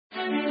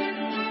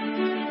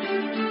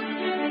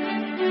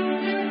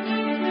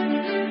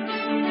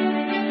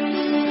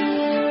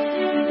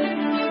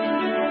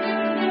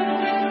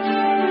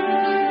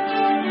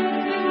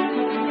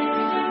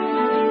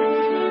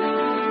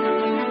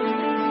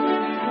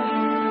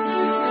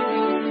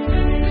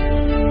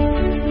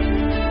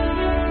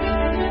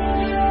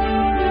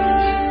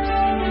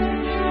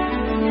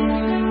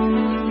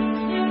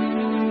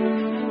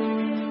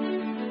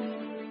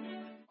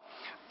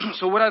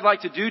what I'd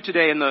like to do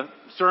today in the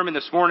sermon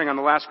this morning on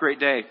the last great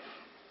day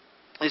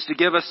is to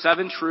give us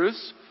 7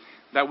 truths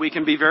that we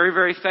can be very,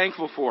 very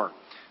thankful for.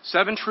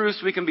 7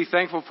 truths we can be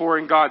thankful for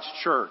in God's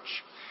church.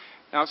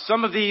 Now,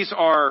 some of these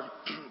are,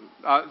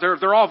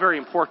 they're all very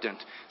important.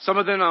 Some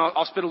of them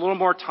I'll spend a little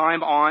more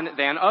time on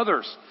than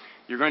others.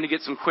 You're going to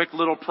get some quick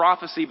little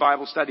prophecy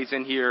Bible studies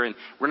in here, and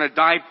we're going to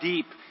dive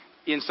deep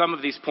in some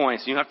of these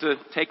points. You have to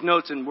take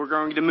notes, and we're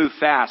going to move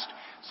fast.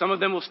 Some of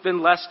them we'll spend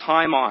less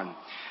time on.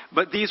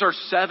 But these are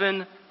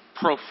 7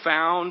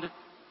 profound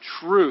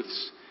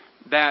truths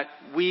that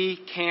we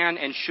can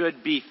and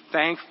should be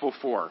thankful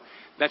for.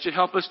 That should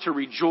help us to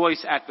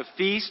rejoice at the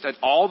feast, at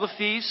all the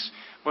feasts,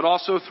 but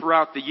also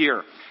throughout the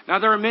year. Now,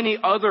 there are many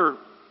other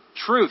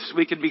truths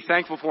we can be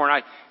thankful for,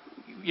 and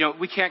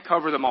we can't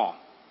cover them all.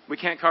 We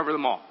can't cover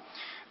them all.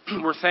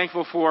 We're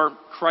thankful for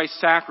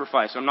Christ's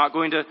sacrifice. I'm not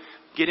going to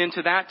get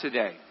into that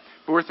today.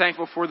 But we're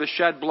thankful for the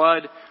shed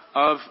blood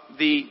of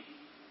the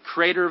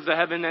Creator of the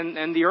heaven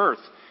and the earth,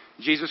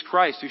 Jesus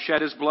Christ, who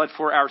shed His blood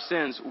for our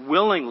sins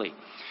willingly.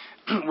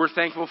 We're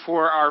thankful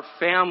for our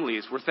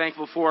families. We're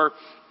thankful for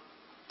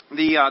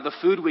the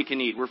food we can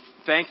eat. We're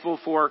thankful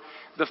for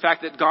the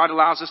fact that God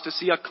allows us to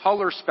see a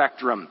color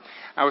spectrum.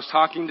 I was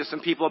talking to some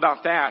people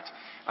about that.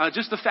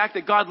 Just the fact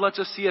that God lets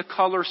us see a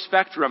color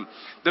spectrum.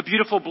 The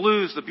beautiful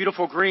blues, the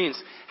beautiful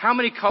greens. How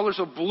many colors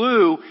of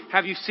blue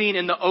have you seen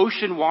in the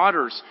ocean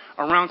waters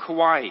around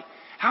Kauai?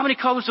 How many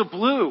colors of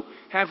blue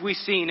have we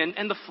seen?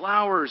 And the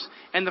flowers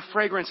and the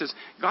fragrances.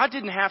 God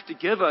didn't have to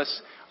give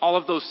us all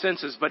of those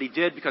senses, but He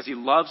did because He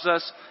loves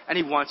us and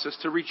He wants us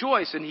to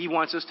rejoice and He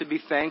wants us to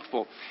be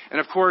thankful. And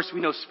of course,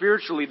 we know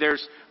spiritually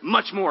there's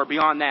much more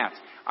beyond that.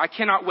 I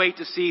cannot wait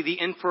to see the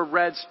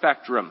infrared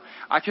spectrum.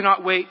 I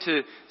cannot wait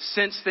to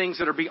sense things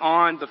that are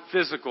beyond the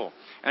physical.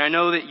 And I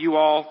know that you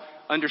all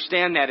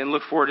understand that and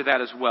look forward to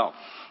that as well.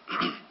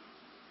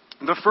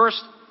 The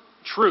first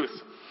truth,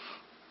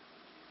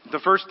 the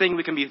first thing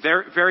we can be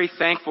very, very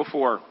thankful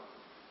for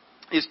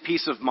is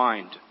peace of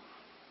mind.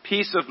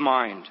 Peace of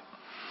mind.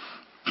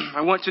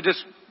 I want to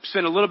just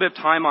spend a little bit of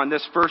time on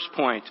this first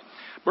point.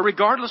 But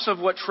regardless of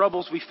what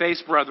troubles we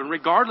face, brethren,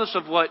 regardless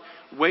of what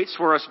waits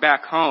for us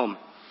back home,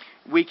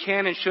 we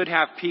can and should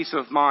have peace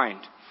of mind.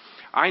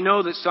 I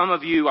know that some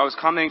of you, I was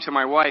commenting to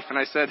my wife and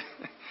I said,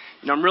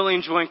 I'm really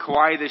enjoying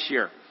Kauai this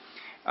year.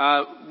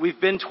 We've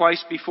been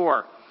twice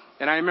before.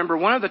 And I remember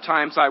one of the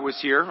times I was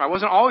here, I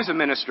wasn't always a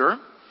minister.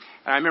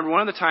 And I remember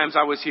one of the times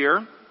I was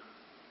here,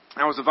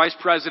 I was a vice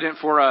president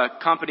for a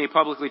company, a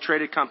publicly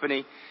traded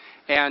company.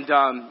 And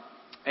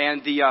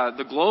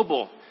the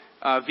global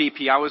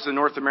VP, I was the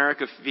North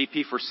America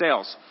VP for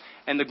sales.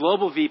 And the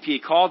global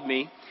VP called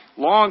me.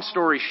 Long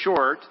story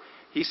short,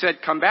 he said,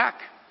 come back.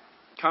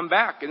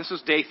 And this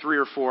was day 3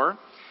 or 4.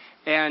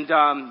 And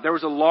there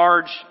was a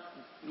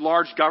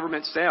large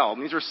government sale.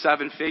 These are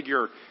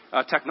 7-figure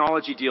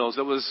technology deals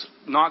that was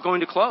not going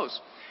to close.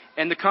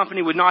 And the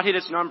company would not hit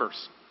its numbers.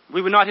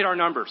 We would not hit our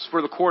numbers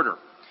for the quarter.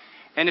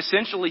 And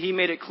essentially, he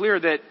made it clear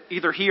that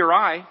either he or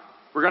I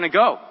were going to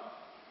go.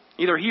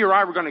 Either he or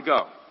I were going to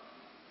go.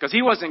 Because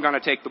he wasn't going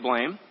to take the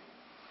blame.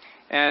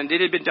 And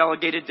it had been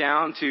delegated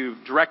down to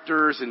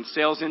directors and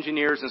sales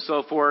engineers and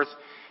so forth.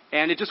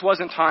 And it just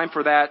wasn't time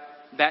for that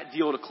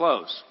deal to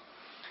close.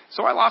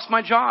 So I lost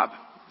my job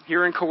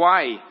here in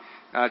Kauai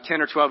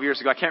 10 or 12 years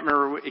ago. I can't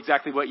remember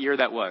exactly what year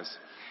that was.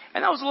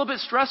 And that was a little bit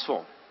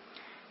stressful.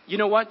 You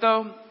know what,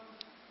 though?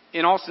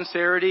 In all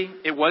sincerity,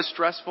 it was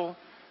stressful.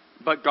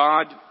 But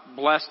God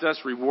blessed us,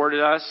 rewarded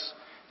us,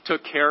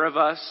 took care of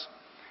us.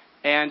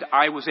 And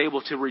I was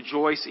able to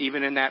rejoice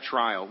even in that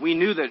trial. We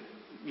knew that,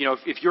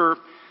 if you're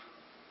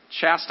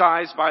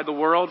chastised by the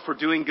world for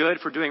doing good,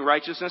 for doing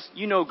righteousness,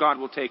 God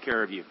will take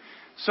care of you.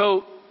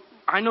 So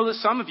I know that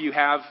some of you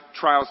have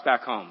trials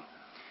back home.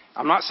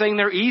 I'm not saying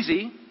they're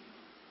easy.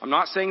 I'm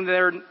not saying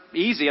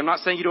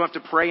you don't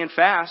have to pray and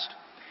fast.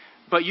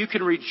 But you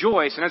can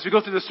rejoice. And as we go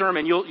through the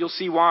sermon, you'll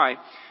see why.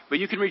 But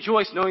you can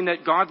rejoice knowing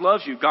that God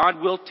loves you. God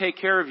will take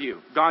care of you.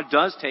 God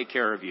does take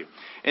care of you.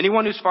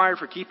 Anyone who's fired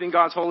for keeping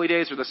God's holy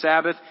days or the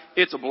Sabbath,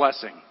 it's a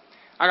blessing.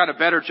 I got a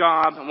better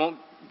job. It won't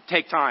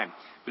take time.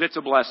 But it's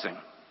a blessing.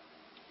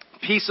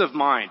 Peace of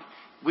mind.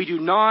 We do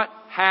not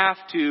have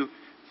to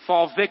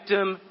fall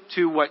victim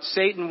to what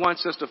Satan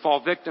wants us to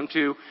fall victim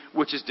to,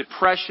 which is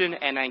depression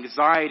and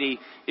anxiety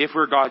if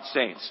we're God's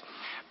saints.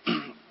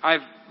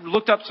 I've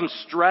looked up some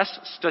stress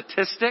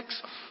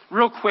statistics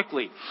real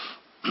quickly.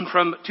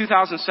 From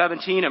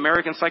 2017,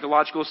 American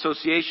Psychological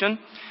Association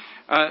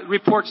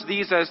reports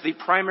these as the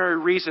primary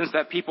reasons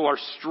that people are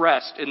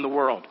stressed in the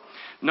world.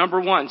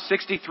 Number 1,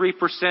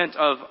 63%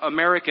 of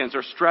Americans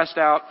are stressed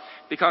out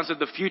because of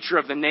the future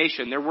of the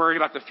nation. They're worried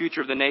about the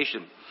future of the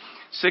nation.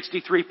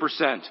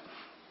 63%.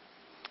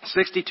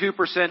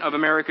 62% of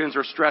Americans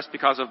are stressed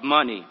because of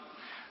money.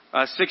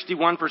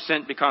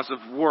 61% because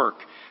of work.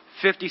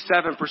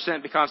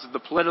 57% because of the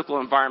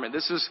political environment.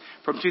 This is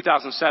from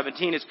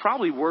 2017. It's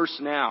probably worse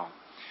now.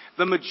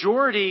 The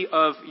majority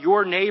of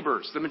your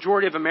neighbors, the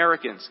majority of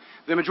Americans,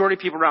 the majority of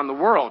people around the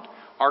world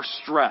are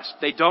stressed.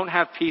 They don't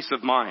have peace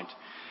of mind.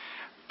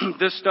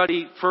 this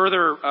study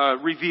further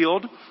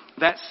revealed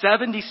that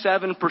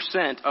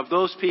 77% of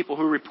those people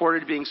who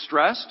reported being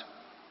stressed,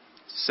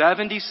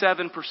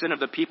 77% of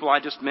the people I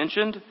just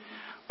mentioned,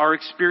 are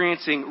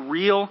experiencing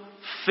real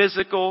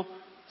physical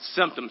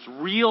symptoms,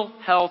 real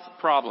health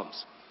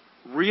problems,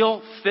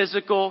 real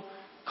physical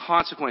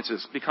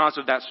consequences because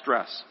of that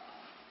stress.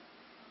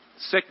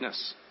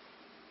 Sickness.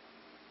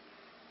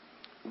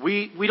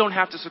 We don't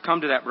have to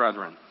succumb to that,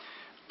 brethren.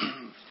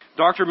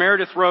 Dr.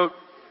 Meredith wrote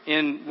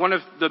in one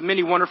of the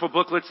many wonderful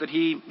booklets that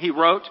he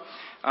wrote,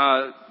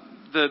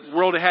 The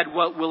World Ahead,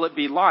 What Will It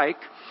Be Like?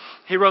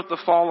 He wrote the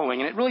following,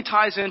 and it really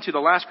ties into the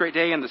last great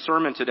day and the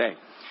sermon today.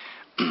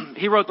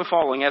 He wrote the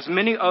following: as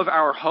many of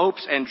our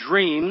hopes and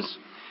dreams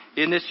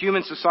in this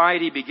human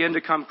society begin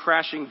to come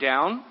crashing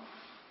down,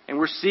 and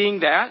we're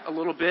seeing that a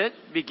little bit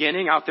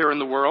beginning out there in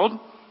the world,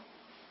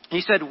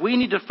 he said, we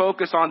need to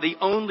focus on the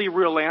only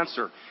real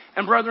answer.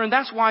 And brethren,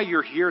 that's why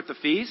you're here at the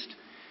feast.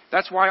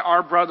 That's why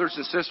our brothers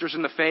and sisters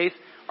in the faith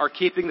are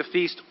keeping the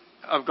feast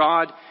of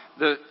God,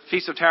 the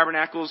Feast of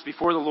Tabernacles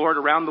before the Lord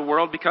around the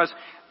world, because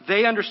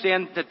they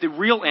understand that the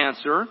real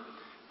answer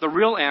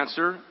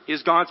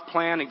is God's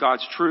plan and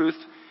God's truth.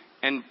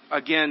 And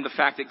again, the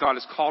fact that God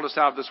has called us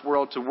out of this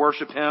world to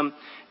worship Him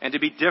and to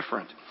be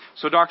different.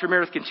 So Dr.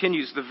 Meredith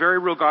continues, the very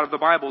real God of the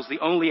Bible is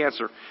the only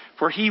answer,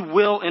 for He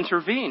will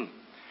intervene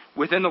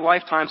within the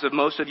lifetimes of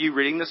most of you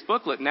reading this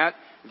booklet. And that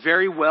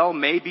very well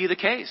may be the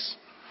case.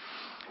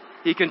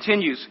 He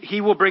continues, He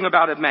will bring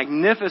about a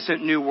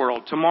magnificent new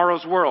world,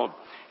 tomorrow's world,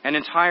 an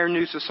entire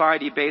new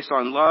society based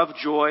on love,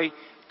 joy,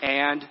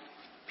 and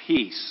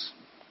peace.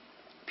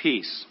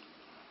 Peace.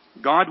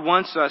 God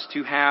wants us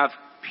to have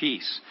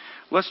peace.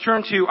 Let's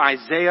turn to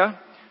Isaiah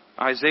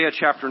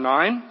chapter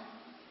 9.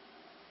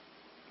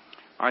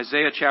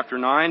 Isaiah chapter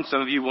 9.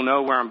 Some of you will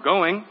know where I'm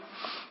going.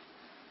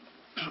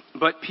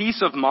 But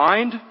peace of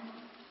mind,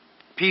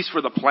 peace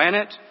for the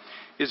planet,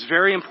 is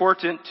very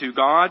important to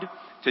God,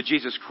 to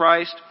Jesus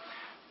Christ.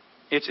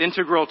 It's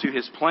integral to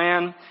His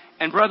plan.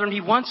 And brethren,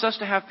 He wants us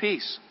to have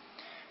peace.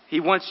 He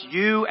wants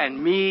you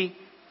and me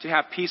to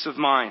have peace of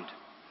mind.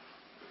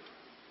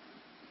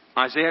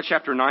 Isaiah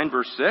chapter 9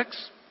 verse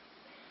 6.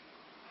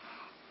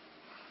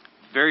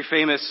 Very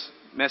famous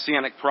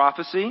messianic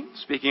prophecy,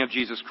 speaking of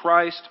Jesus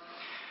Christ.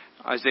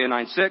 Isaiah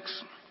 9:6.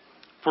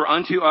 For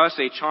unto us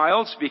a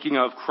child, speaking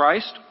of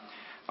Christ,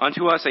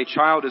 unto us a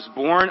child is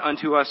born,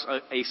 unto us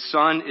a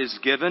son is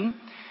given.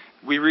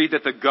 We read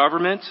that the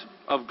government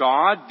of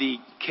God, the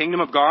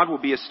kingdom of God, will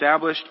be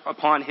established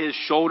upon His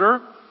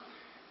shoulder.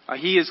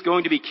 He is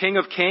going to be King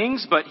of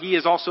Kings, but He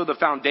is also the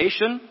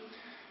foundation,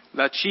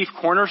 the chief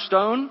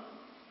cornerstone.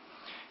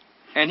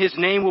 And His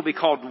name will be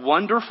called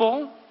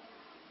Wonderful.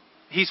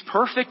 He's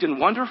perfect and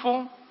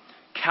wonderful.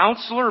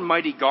 Counselor,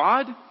 mighty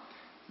God.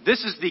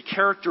 This is the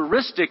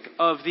characteristic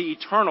of the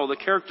eternal, the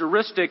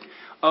characteristic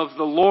of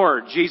the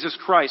Lord, Jesus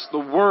Christ, the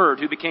Word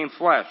who became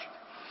flesh.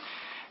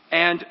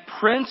 And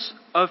Prince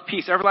of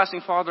Peace,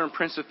 everlasting Father and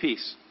Prince of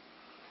Peace.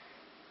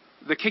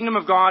 The kingdom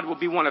of God will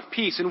be one of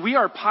peace, and we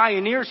are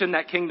pioneers in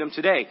that kingdom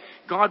today.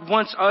 God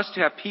wants us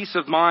to have peace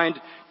of mind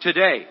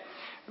today.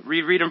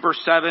 We read in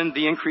verse 7,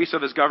 the increase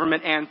of His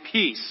government and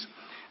peace.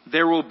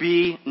 There will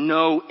be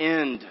no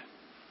end.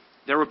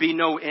 There will be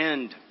no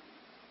end.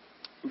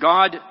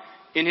 God,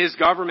 in His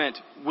government,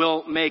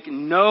 will make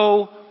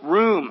no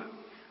room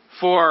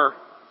for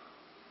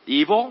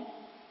evil,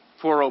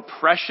 for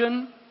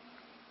oppression.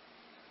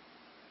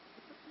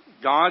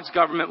 God's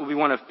government will be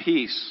one of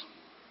peace,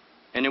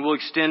 and it will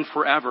extend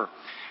forever.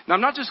 Now,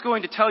 I'm not just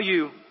going to tell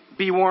you,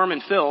 be warm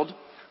and filled.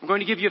 I'm going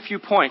to give you a few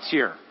points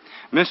here.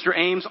 Mr.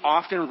 Ames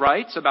often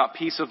writes about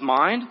peace of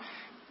mind.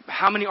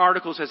 How many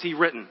articles has he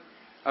written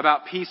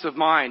about peace of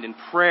mind and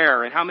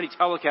prayer? And how many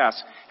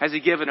telecasts has he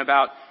given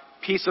about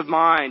peace of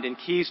mind and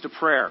keys to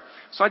prayer?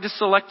 So I just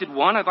selected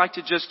one. I'd like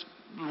to just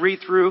read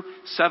through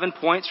 7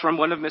 points from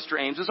one of Mr.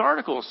 Ames's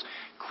articles.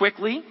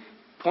 Quickly,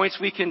 points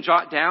we can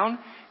jot down.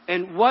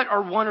 And what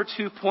are 1 or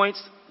 2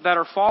 points that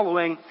are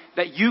following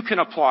that you can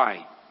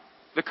apply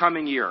the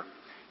coming year?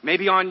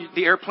 Maybe on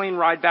the airplane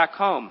ride back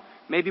home.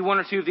 Maybe 1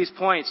 or 2 of these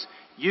points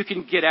you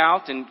can get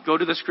out and go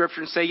to the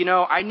scripture and say,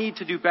 I need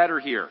to do better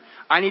here.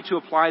 I need to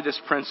apply this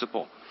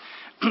principle.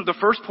 The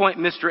first point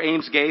Mr.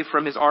 Ames gave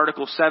from his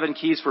article, 7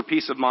 Keys for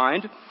Peace of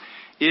Mind,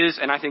 is,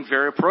 and I think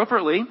very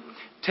appropriately,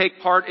 take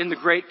part in the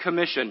Great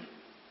Commission.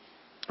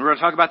 We're going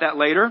to talk about that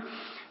later.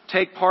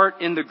 Take part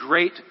in the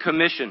Great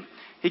Commission.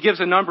 He gives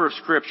a number of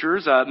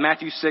scriptures.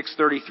 Matthew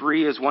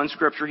 6:33 is one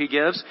scripture he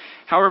gives.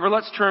 However,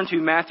 let's turn to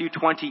Matthew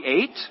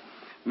 28.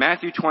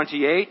 Matthew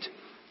 28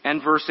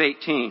 and verse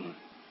 18.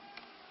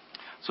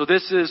 So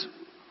this is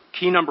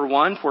key number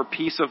 1 for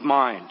peace of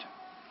mind.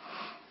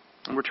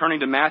 And we're turning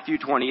to Matthew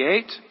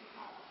 28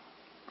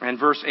 and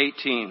verse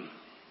 18.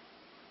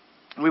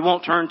 We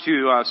won't turn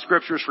to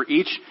scriptures for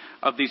each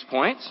of these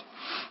points.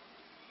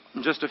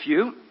 Just a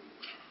few.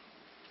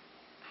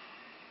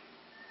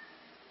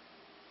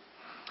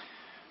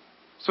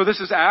 So this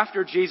is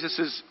after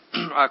Jesus'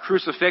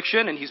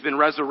 crucifixion, and He's been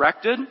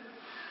resurrected.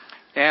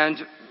 And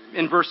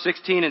in verse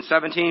 16 and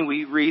 17,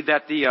 we read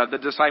that the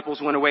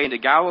disciples went away into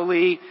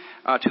Galilee,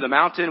 to the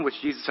mountain which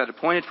Jesus had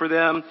appointed for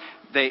them.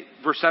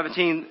 Verse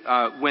 17,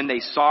 when they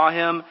saw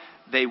him,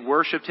 they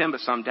worshipped him, but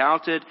some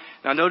doubted.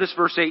 Now notice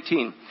verse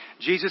 18.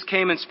 Jesus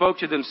came and spoke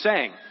to them,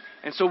 saying,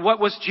 and so what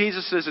was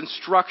Jesus'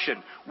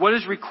 instruction? What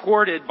is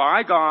recorded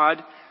by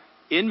God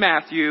in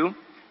Matthew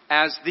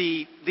as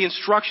the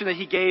instruction that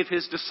he gave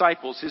his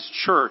disciples, his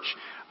church,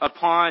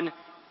 upon,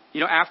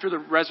 after the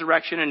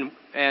resurrection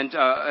and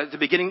at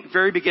the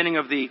very beginning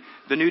of the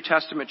New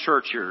Testament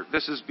church here.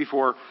 This is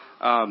before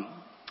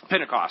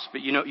Pentecost,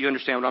 but you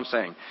understand what I'm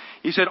saying.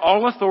 He said,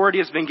 all authority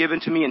has been given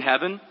to me in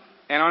heaven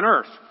and on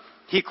earth.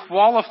 He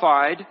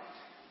qualified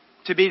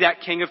to be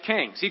that King of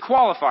Kings. He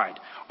qualified.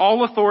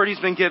 All authority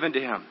has been given to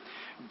him.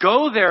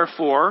 Go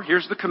therefore,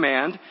 here's the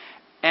command,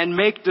 and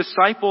make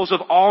disciples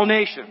of all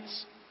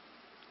nations.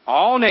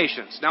 All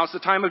nations. Now it's the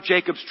time of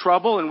Jacob's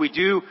trouble, and we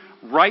do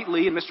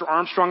rightly, and Mr.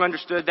 Armstrong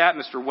understood that,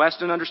 Mr.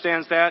 Weston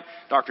understands that,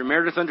 Dr.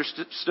 Meredith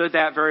understood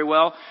that very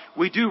well.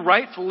 We do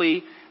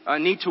rightfully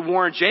need to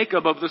warn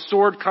Jacob of the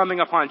sword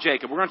coming upon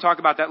Jacob. We're going to talk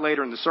about that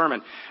later in the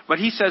sermon. But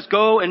he says,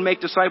 go and make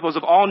disciples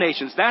of all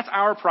nations. That's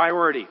our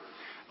priority.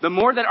 The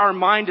more that our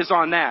mind is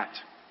on that,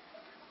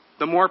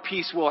 the more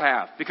peace we'll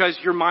have, because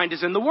your mind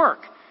is in the work.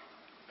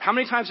 How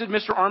many times did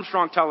Mr.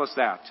 Armstrong tell us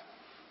that?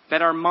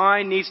 That our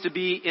mind needs to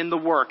be in the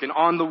work and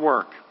on the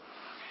work.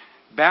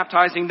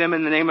 Baptizing them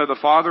in the name of the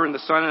Father and the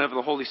Son and of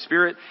the Holy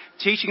Spirit,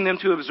 teaching them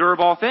to observe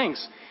all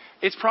things.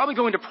 It's probably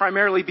going to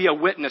primarily be a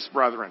witness,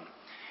 brethren.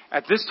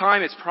 At this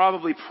time, it's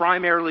probably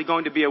primarily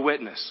going to be a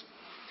witness.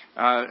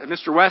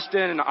 Mr.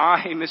 Weston and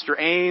I, Mr.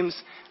 Ames,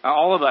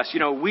 all of us,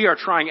 we are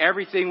trying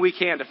everything we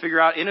can to figure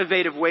out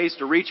innovative ways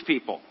to reach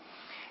people.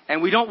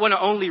 And we don't want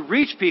to only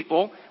reach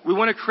people, we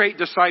want to create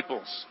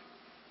disciples.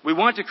 We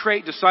want to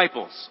create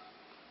disciples.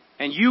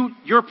 And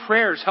your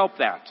prayers help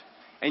that.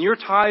 And your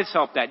tithes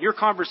help that. Your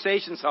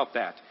conversations help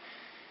that.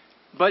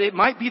 But it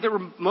might be that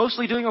we're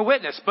mostly doing a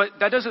witness. But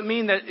that doesn't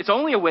mean that it's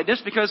only a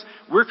witness, because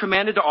we're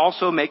commanded to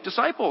also make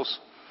disciples.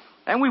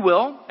 And we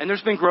will. And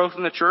there's been growth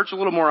in the church. A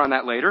little more on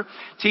that later.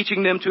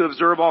 Teaching them to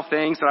observe all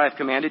things that I have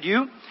commanded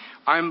you.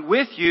 I'm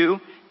with you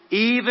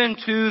even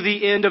to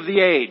the end of the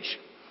age.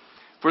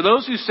 For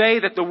those who say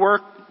that the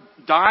work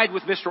died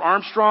with Mr.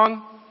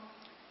 Armstrong,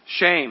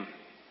 shame.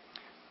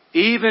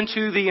 Even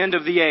to the end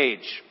of the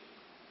age.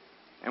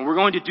 And we're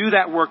going to do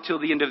that work till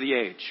the end of the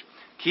age.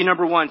 Key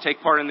number 1,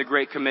 take part in the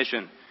Great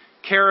Commission.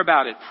 Care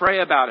about it.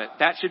 Pray about it.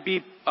 That should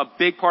be a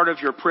big part of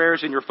your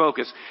prayers and your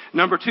focus.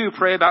 Number 2,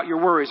 pray about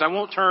your worries. I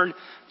won't turn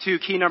to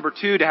key number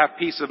 2 to have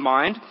peace of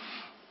mind.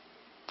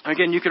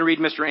 Again, you can read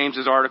Mr.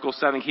 Ames's article,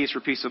 7 Keys for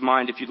Peace of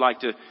Mind, if you'd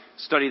like to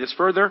study this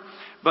further.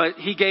 But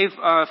he gave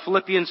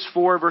Philippians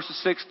 4, verses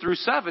 6 through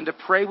 7 to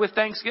pray with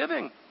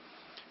thanksgiving.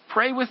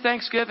 Pray with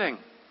thanksgiving.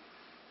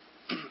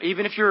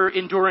 Even if you're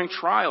enduring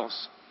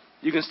trials,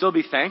 you can still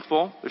be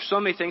thankful. There's so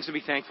many things to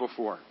be thankful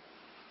for.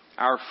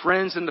 Our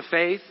friends in the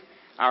faith,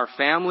 our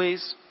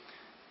families,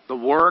 the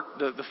work,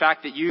 the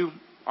fact that you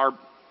are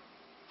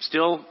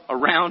still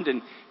around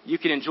and you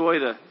can enjoy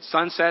the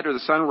sunset or the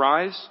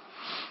sunrise.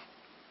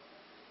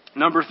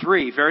 Number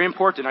 3, very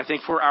important, I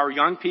think, for our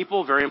young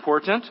people, very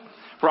important,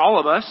 for all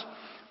of us.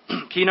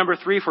 Key number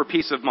 3 for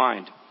peace of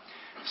mind.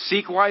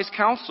 Seek wise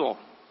counsel.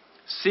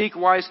 Seek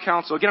wise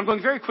counsel. Again, I'm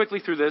going very quickly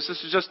through this.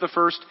 This is just the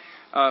first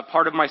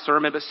part of my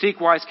sermon, but seek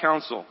wise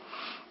counsel.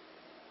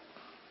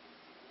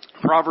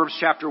 Proverbs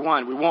chapter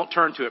 1. We won't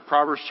turn to it.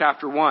 Proverbs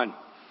chapter 1,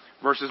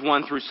 verses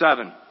 1 through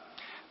 7.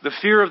 The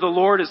fear of the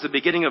Lord is the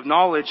beginning of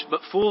knowledge,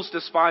 but fools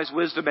despise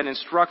wisdom and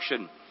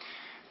instruction.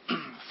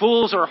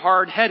 Fools are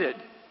hard-headed.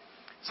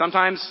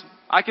 Sometimes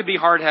I could be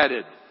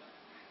hard-headed,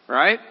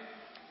 right?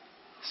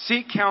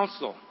 Seek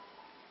counsel.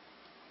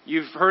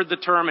 You've heard the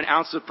term, an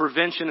ounce of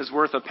prevention is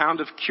worth a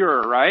pound of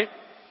cure, right?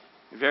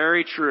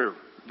 Very true.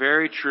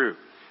 Very true.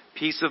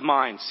 Peace of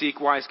mind. Seek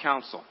wise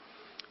counsel.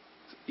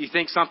 You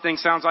think something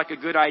sounds like a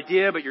good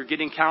idea, but you're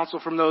getting counsel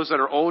from those that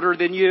are older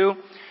than you,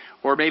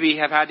 or maybe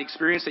have had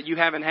experience that you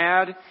haven't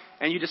had,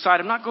 and you decide,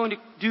 I'm not going to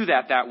do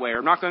that way, or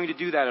I'm not going to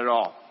do that at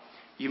all.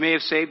 You may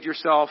have saved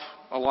yourself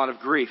a lot of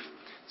grief.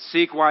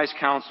 Seek wise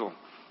counsel.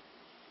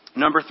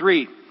 Number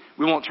 3,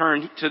 we won't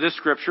turn to this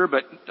scripture,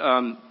 but,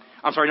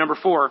 number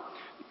 4,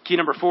 key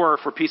number 4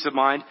 for peace of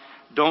mind,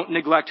 don't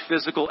neglect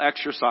physical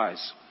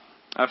exercise.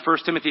 1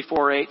 Timothy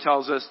 4:8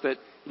 tells us that,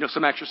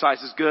 some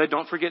exercise is good.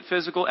 Don't forget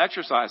physical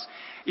exercise.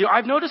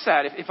 I've noticed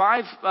that if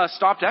I've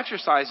stopped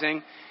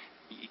exercising,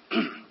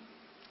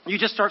 you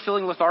just start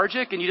feeling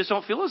lethargic and you just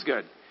don't feel as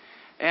good.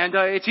 And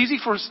it's easy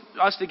for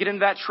us to get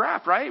into that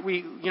trap, right?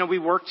 We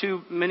work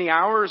too many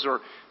hours, or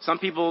some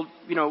people,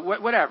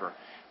 whatever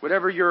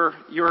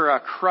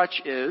your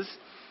crutch is.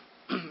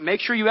 Make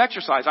sure you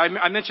exercise.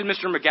 I mentioned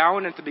Mr.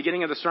 McGowan at the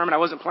beginning of the sermon. I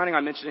wasn't planning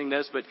on mentioning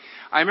this, but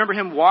I remember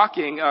him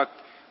walking,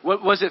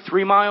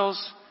 3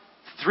 miles?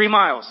 3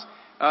 miles,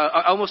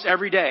 almost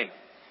every day.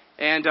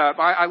 And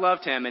I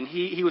loved him, and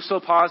he was so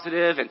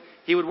positive, and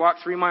he would walk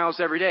 3 miles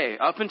every day,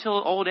 up until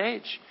old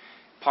age.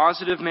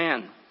 Positive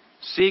man.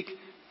 Seek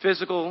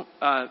physical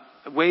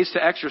ways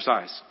to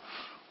exercise.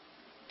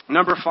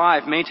 Number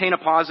 5, maintain a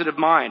positive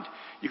mind.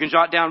 You can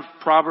jot down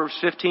Proverbs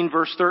 15,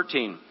 verse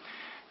 13.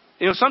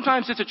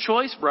 Sometimes it's a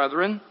choice,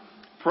 brethren.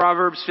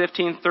 Proverbs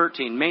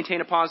 15:13.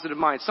 Maintain a positive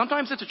mind.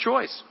 Sometimes it's a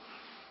choice.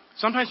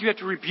 Sometimes you have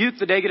to rebuke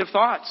the negative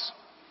thoughts.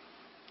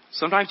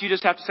 Sometimes you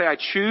just have to say, I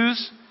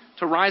choose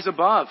to rise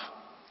above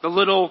the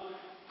little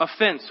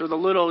offense or the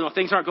little,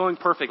 things aren't going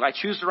perfect. I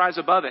choose to rise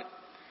above it.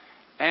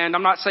 And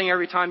I'm not saying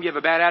every time you have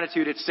a bad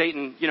attitude, it's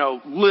Satan,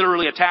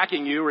 literally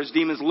attacking you, or his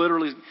demons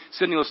literally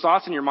sending those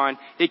thoughts in your mind.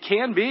 It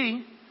can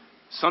be.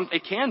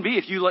 It can be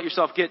if you let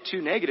yourself get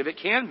too negative. It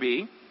can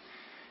be.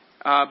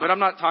 But I'm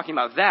not talking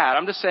about that.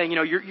 I'm just saying,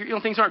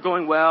 things aren't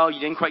going well. You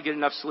didn't quite get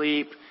enough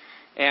sleep.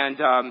 And,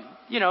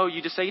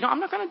 you just say, I'm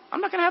not going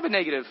to have a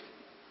negative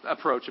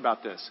approach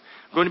about this.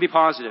 I'm going to be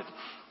positive.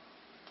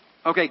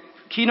 Okay.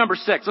 Key number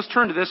 6. Let's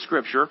turn to this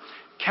scripture.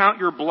 Count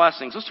your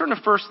blessings. Let's turn to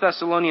 1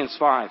 Thessalonians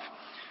 5.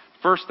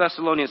 1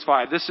 Thessalonians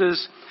 5. This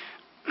is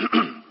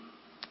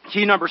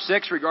key number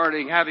 6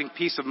 regarding having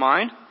peace of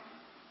mind.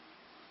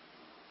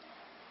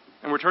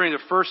 And we're turning to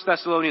 1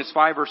 Thessalonians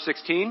 5, verse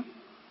 16.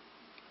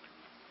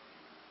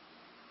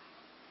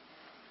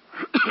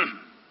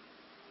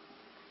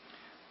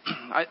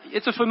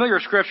 It's a familiar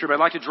scripture, but I'd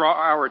like to draw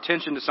our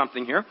attention to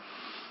something here.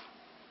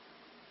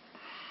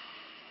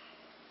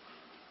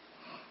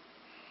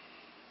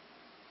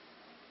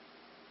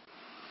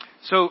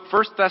 So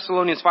 1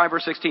 Thessalonians 5,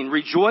 verse 16.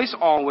 Rejoice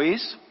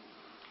always.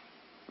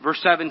 Verse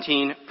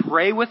 17.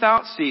 Pray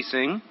without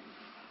ceasing.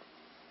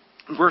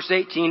 Verse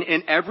 18.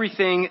 In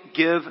everything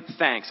give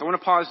thanks. I want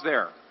to pause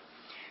there.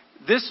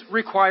 This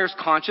requires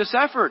conscious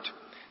effort.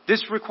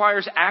 This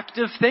requires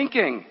active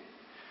thinking.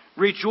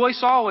 Rejoice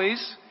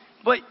always.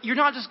 But you're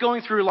not just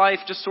going through life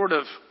just sort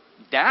of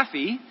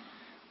daffy,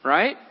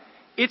 right?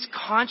 It's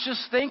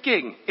conscious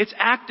thinking. It's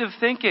active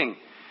thinking.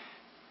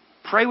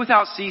 Pray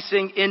without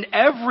ceasing. In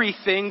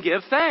everything,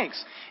 give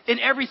thanks. In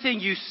everything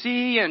you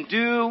see and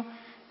do,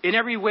 in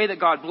every way that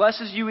God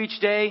blesses you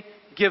each day,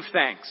 give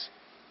thanks.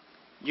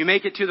 You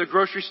make it to the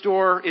grocery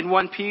store in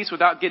one piece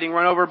without getting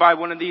run over by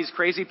one of these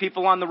crazy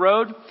people on the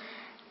road,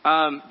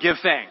 give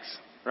thanks,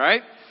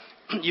 right?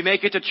 You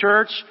make it to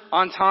church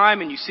on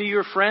time and you see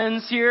your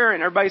friends here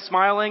and everybody's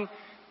smiling,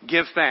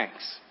 give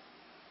thanks.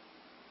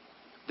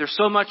 There's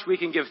so much we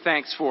can give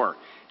thanks for.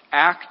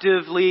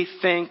 Actively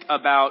think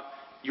about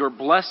your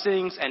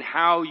blessings and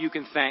how you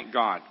can thank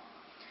God.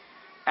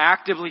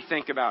 Actively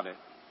think about it.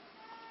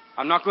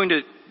 I'm not going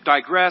to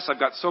digress. I've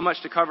got so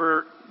much to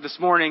cover this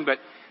morning, but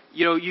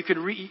you could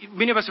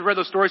many of us have read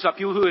those stories about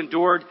people who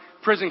endured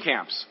prison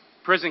camps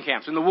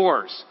in the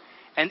wars.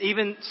 And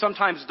even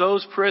sometimes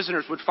those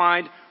prisoners would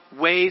find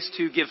ways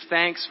to give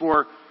thanks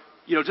for,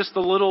 just the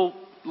little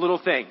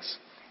things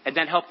and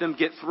then help them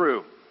get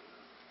through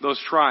those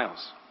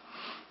trials.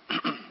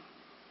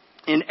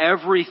 In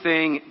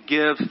everything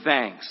give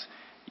thanks.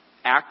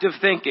 Active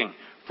thinking.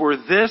 For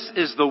this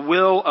is the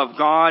will of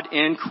God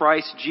in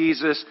Christ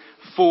Jesus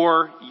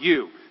for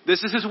you.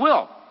 This is His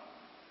will.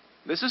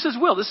 This is His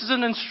will. This is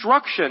an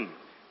instruction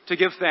to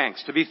give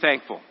thanks, to be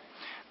thankful.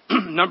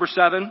 Number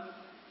 7,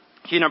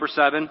 key number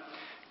 7,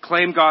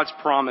 claim God's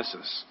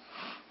promises.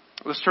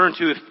 Let's turn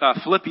to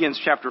Philippians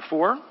chapter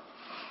 4.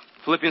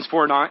 Philippians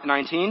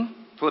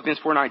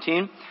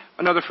 4:19.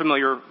 Another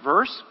familiar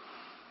verse.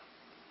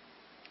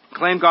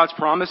 Claim God's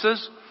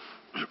promises.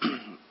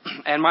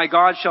 And my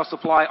God shall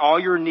supply all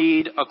your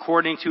need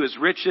according to His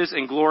riches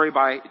and glory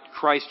by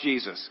Christ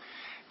Jesus.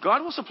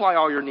 God will supply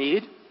all your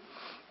need.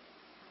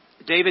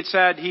 David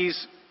said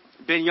he's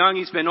been young,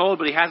 he's been old,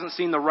 but he hasn't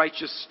seen the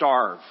righteous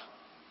starve.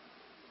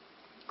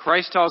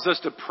 Christ tells us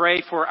to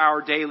pray for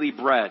our daily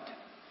bread.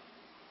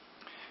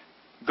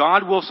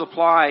 God will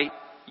supply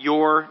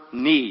your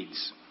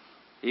needs.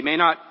 He may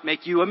not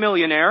make you a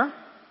millionaire,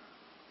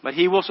 but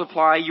He will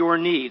supply your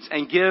needs.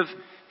 And give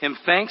Him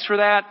thanks for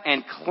that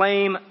and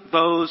claim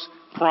those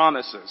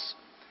promises.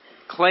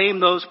 Claim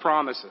those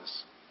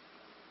promises.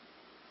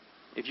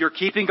 If you're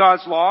keeping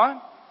God's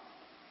law,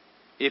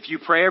 if you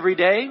pray every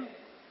day,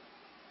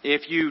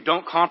 if you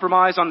don't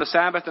compromise on the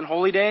Sabbath and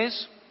holy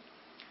days,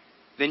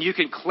 then you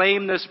can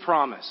claim this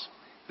promise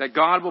that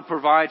God will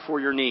provide for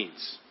your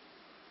needs.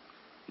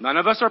 None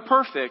of us are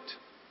perfect,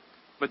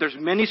 but there's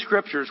many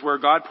scriptures where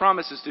God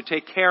promises to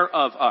take care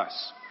of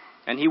us,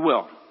 and He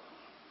will.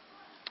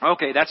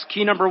 Okay, that's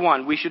key number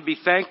 1. We should be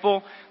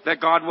thankful that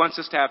God wants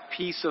us to have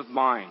peace of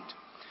mind.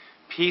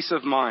 Peace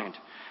of mind.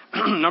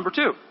 Number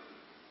 2,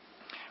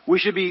 we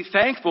should be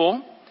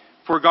thankful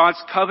for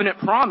God's covenant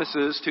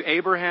promises to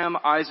Abraham,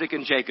 Isaac,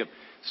 and Jacob.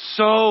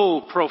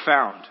 So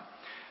profound.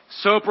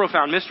 So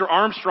profound. Mr.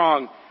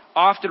 Armstrong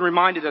often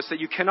reminded us that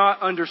you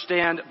cannot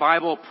understand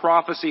Bible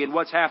prophecy and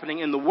what's happening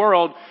in the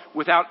world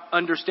without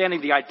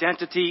understanding the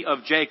identity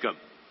of Jacob.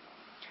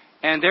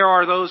 And there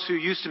are those who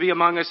used to be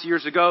among us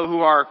years ago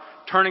who are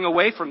turning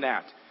away from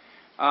that.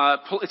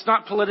 It's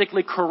not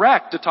politically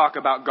correct to talk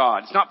about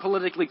God. It's not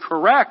politically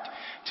correct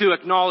to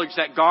acknowledge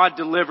that God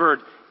delivered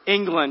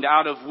England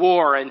out of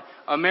war and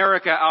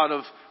America out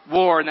of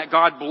war and that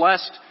God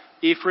blessed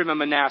Ephraim and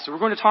Manasseh. We're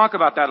going to talk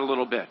about that a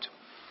little bit.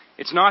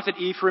 It's not that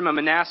Ephraim and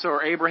Manasseh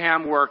or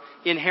Abraham were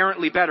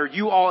inherently better.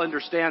 You all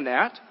understand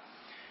that.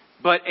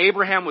 But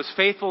Abraham was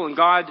faithful, and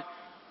God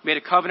made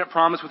a covenant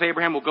promise with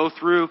Abraham. We'll go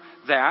through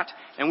that,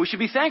 and we should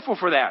be thankful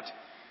for that.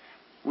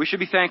 We should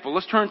be thankful.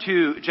 Let's turn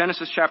to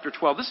Genesis chapter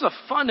 12. This is a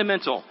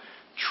fundamental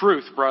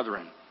truth,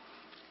 brethren.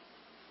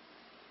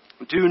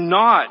 Do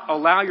not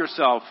allow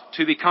yourself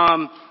to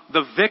become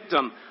the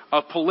victim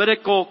of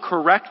political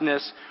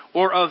correctness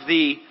or of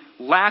the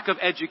lack of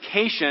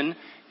education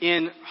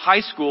in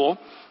high school,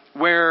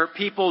 where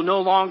people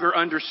no longer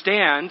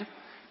understand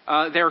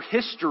their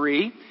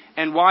history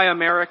and why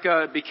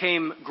America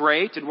became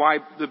great and why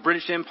the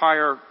British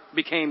Empire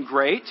became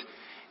great.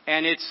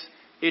 And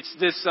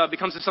this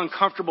becomes this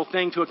uncomfortable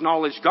thing to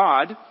acknowledge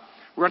God.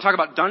 We're going to talk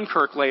about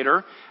Dunkirk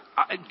later.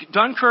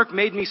 Dunkirk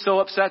made me so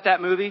upset, that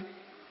movie.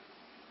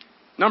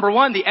 Number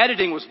one, the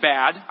editing was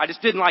bad. I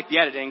just didn't like the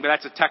editing, but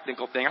that's a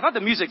technical thing. I thought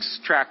the music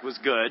track was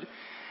good,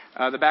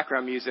 the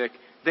background music.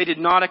 They did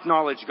not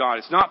acknowledge God.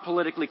 It's not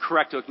politically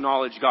correct to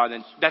acknowledge God,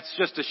 and that's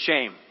just a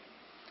shame.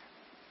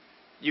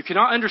 You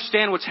cannot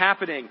understand what's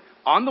happening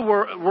on the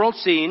world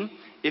scene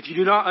if you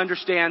do not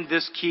understand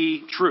this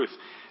key truth.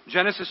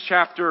 Genesis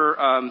chapter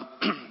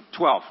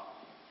 12.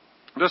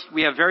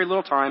 We have very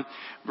little time.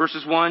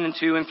 Verses 1 and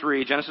 2 and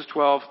 3. Genesis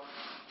 12.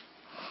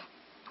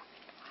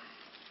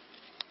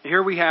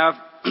 Here we have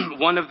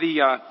one of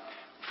the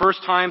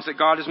first times that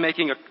God is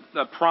making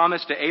a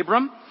promise to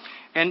Abram.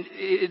 And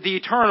the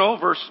Eternal,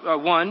 verse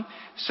 1,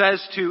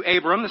 says to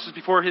Abram, this is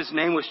before his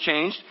name was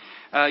changed,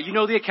 you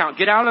know the account.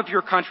 Get out of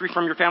your country,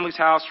 from your family's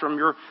house, from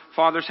your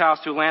father's house,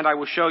 to a land I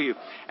will show you.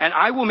 And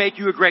I will make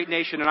you a great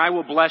nation, and I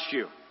will bless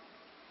you.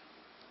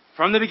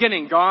 From the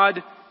beginning,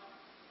 God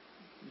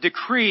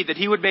decreed that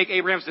he would make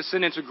Abraham's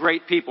descendants a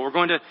great people. We're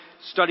going to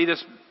study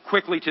this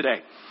quickly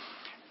today.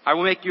 I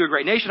will make you a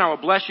great nation. I will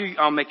bless you.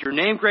 I'll make your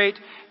name great,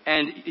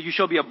 and you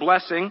shall be a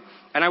blessing.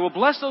 And I will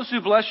bless those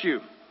who bless you,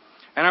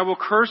 and I will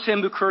curse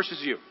him who curses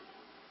you.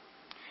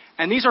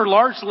 And these are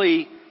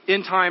largely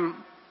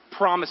end-time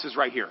promises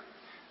right here.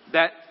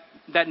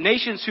 That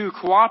nations who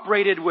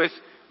cooperated with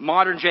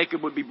modern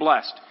Jacob would be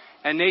blessed,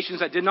 and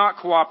nations that did not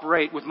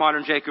cooperate with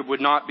modern Jacob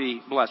would not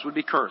be blessed, would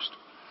be cursed.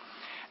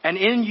 And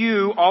in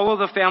you, all of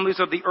the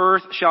families of the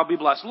earth shall be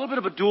blessed. A little bit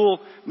of a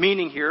dual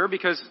meaning here,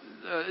 because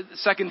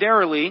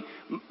secondarily,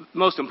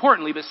 most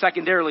importantly, but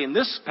secondarily in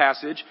this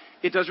passage,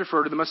 it does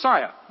refer to the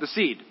Messiah, the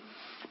seed.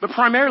 But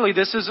primarily,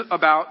 this is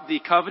about the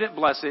covenant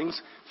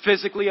blessings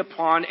physically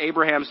upon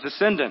Abraham's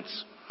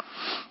descendants.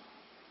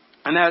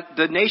 And that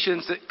the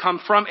nations that come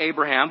from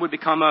Abraham would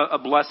become a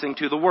blessing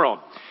to the world.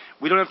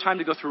 We don't have time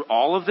to go through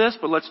all of this,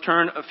 but let's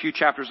turn a few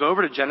chapters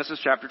over to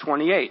Genesis chapter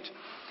 28.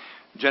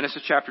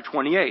 Genesis chapter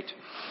 28.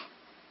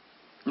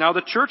 Now,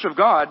 the Church of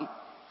God,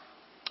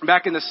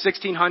 back in the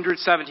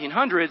 1600s,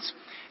 1700s,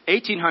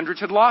 1800s,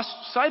 had lost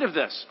sight of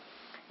this.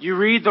 You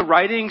read the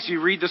writings,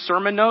 you read the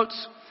sermon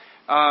notes,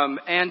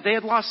 and they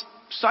had lost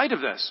sight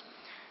of this.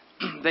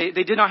 They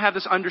did not have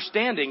this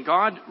understanding.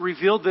 God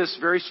revealed this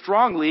very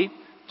strongly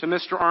to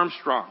Mr.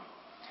 Armstrong.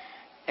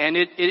 And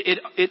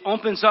it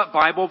opens up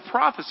Bible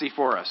prophecy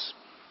for us.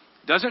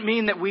 Doesn't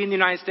mean that we in the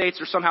United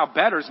States are somehow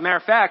better. As a matter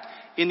of fact,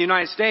 in the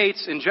United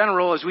States, in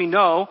general, as we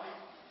know,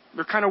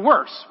 they're kind of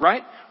worse,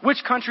 right?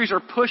 Which countries are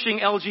pushing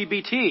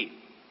LGBT?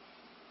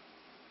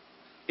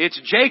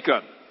 It's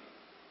Jacob.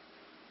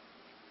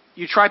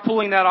 You try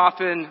pulling that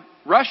off in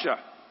Russia,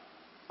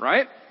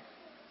 right?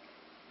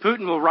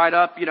 Putin will ride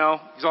up,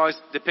 he's always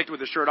depicted with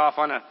his shirt off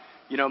on a,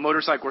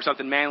 motorcycle or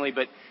something manly,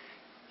 but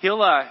he'll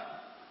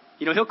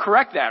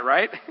correct that,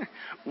 right?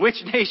 Which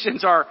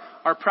nations are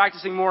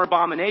practicing more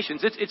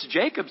abominations? It's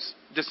Jacob's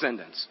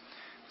descendants.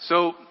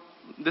 So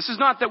this is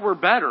not that we're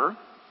better,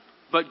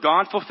 but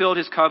God fulfilled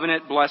his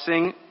covenant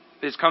blessing,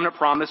 his covenant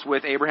promise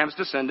with Abraham's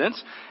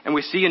descendants. And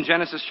we see in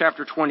Genesis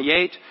chapter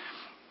 28,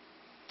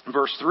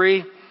 verse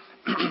 3,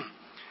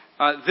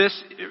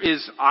 this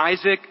is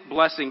Isaac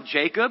blessing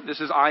Jacob. This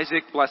is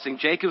Isaac blessing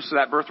Jacob, so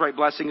that birthright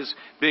blessing is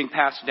being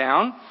passed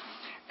down.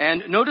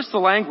 And notice the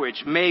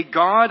language, may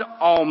God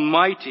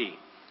Almighty,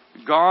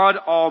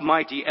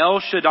 El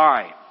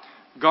Shaddai,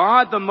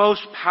 God the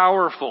most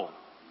powerful,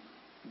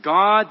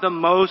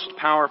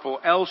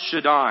 El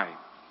Shaddai,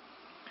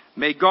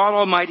 may God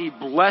Almighty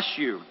bless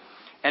you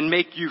and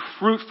make you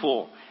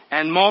fruitful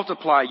and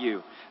multiply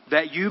you,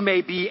 that you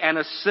may be an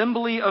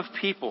assembly of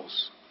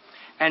peoples,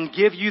 and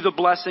give you the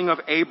blessing of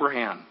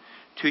Abraham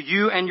to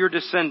you and your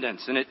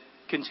descendants. And it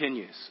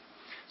continues.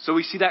 So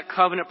we see that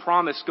covenant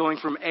promise going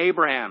from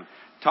Abraham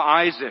to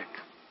Isaac.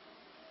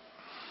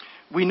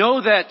 We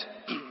know that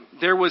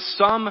there was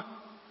some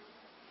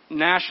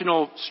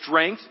national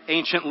strength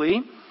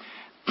anciently,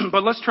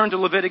 but let's turn to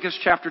Leviticus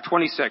chapter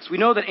 26. We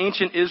know that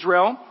ancient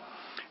Israel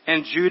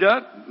and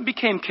Judah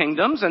became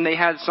kingdoms and they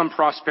had some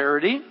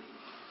prosperity.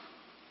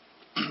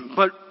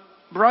 But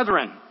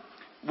brethren,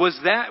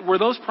 were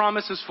those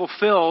promises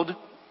fulfilled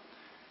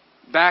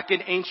back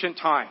in ancient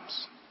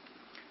times?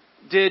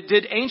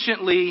 Did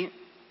anciently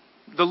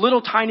the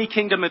little tiny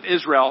kingdom of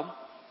Israel,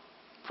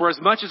 for as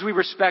much as we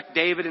respect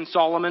David and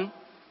Solomon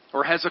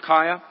or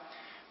Hezekiah,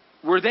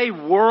 Were they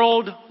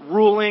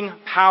world-ruling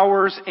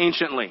powers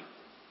anciently?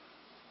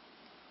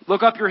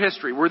 Look up your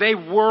history. Were they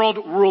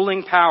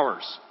world-ruling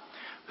powers?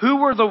 Who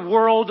were the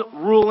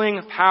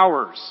world-ruling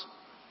powers?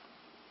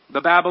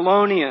 The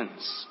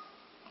Babylonians,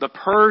 the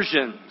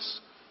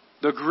Persians,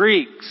 the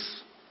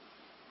Greeks.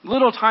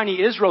 Little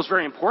tiny Israel is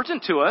very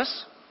important to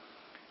us.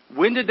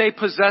 When did they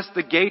possess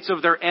the gates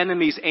of their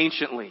enemies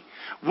anciently?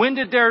 When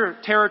did their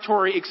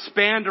territory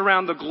expand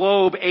around the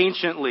globe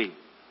anciently?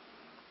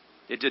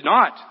 It did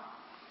not.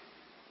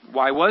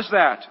 Why was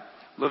that?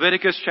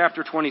 Leviticus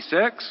chapter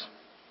 26.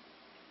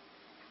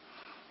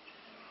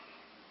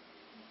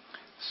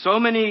 So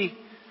many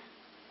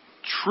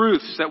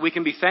truths that we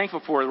can be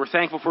thankful for. We're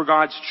thankful for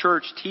God's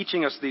church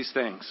teaching us these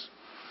things.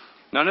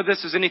 None of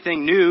this is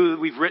anything new.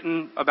 We've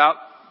written about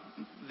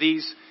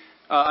these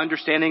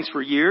understandings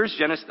for years.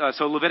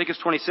 So Leviticus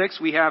 26,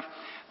 we have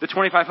the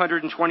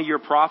 2,520-year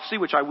prophecy,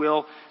 which I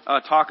will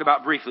talk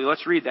about briefly.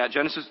 Let's read that.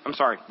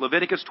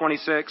 Leviticus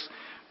 26,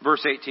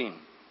 verse 18.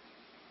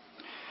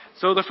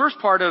 So the first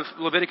part of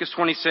Leviticus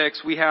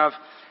 26, we have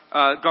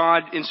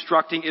God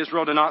instructing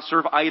Israel to not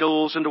serve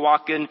idols and to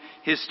walk in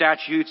His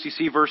statutes. You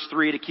see verse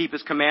 3, to keep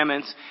His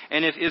commandments.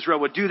 And if Israel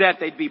would do that,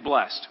 they'd be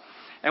blessed.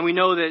 And we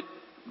know that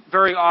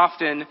very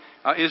often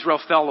Israel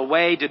fell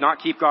away, did not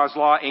keep God's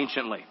law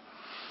anciently.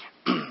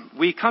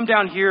 We come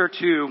down here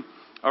to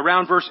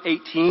around verse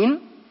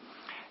 18.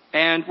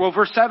 And,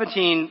 verse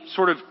 17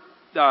 sort of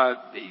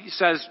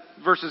says,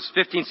 verses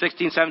 15,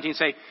 16, 17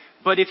 say,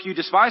 but if you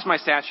despise my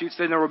statutes,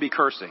 then there will be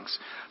cursings.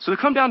 So we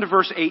come down to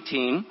verse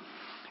 18,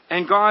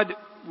 and God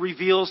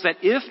reveals that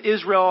if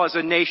Israel as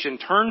a nation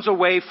turns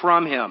away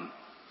from Him,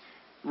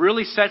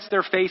 really sets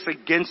their face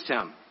against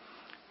Him,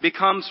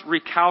 becomes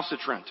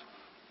recalcitrant,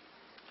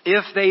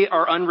 if they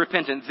are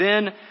unrepentant,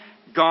 then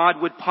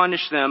God would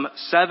punish them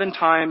 7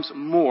 times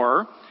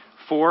more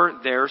for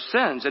their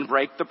sins and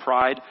break the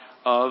pride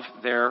of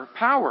their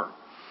power.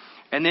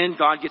 And then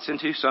God gets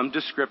into some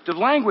descriptive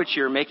language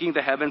here, making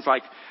the heavens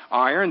like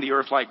iron, the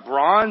earth like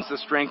bronze, the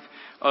strength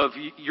of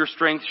your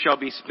strength shall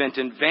be spent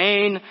in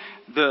vain,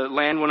 the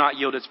land will not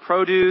yield its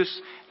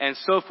produce, and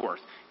so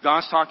forth.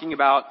 God's talking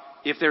about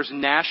if there's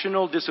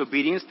national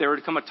disobedience, there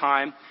would come a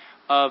time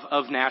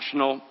of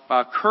national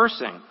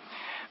cursing.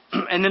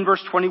 And then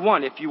verse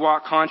 21, if you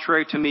walk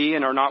contrary to me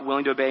and are not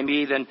willing to obey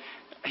me, then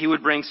He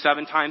would bring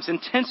 7 times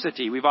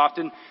intensity. We've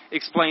often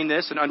explained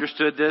this and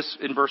understood this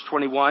in verse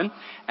 21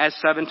 as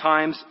 7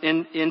 times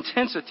in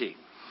intensity.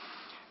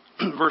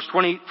 Verse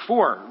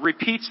 24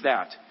 repeats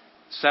that.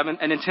 7,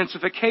 an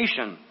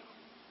intensification.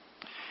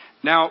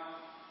 Now,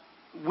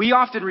 we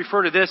often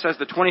refer to this as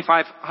the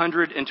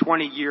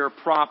 2,520-year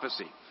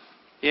prophecy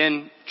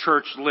in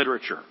church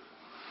literature.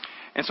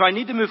 And so I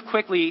need to move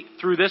quickly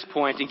through this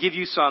point and give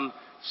you some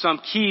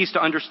keys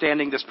to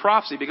understanding this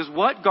prophecy, because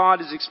what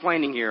God is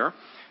explaining here,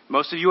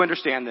 most of you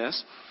understand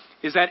this,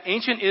 is that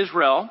ancient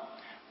Israel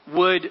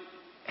would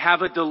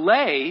have a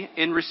delay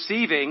in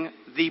receiving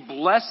the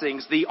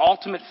blessings, the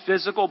ultimate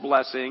physical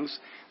blessings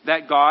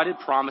that God had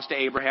promised to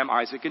Abraham,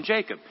 Isaac, and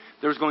Jacob.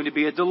 There was going to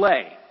be a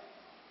delay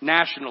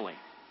nationally.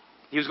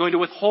 He was going to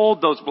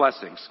withhold those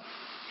blessings.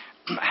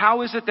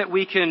 How is it that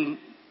we can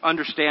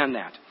understand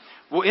that?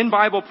 Well, in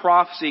Bible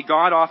prophecy,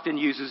 God often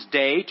uses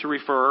day to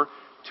refer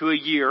to a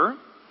year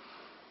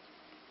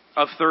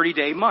of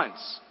 30-day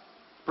months.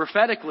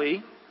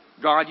 Prophetically,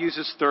 God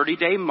uses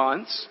 30-day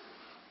months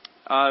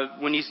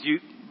when He's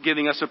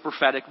giving us a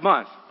prophetic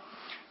month.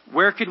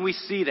 Where can we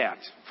see that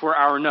for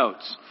our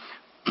notes?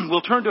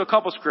 We'll turn to a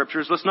couple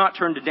scriptures. Let's not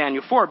turn to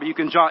Daniel 4, but you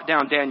can jot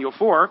down Daniel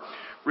 4.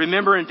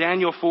 Remember in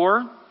Daniel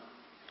 4,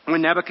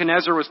 when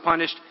Nebuchadnezzar was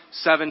punished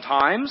 7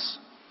 times?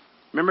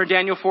 Remember in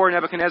Daniel 4,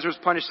 Nebuchadnezzar was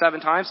punished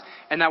 7 times,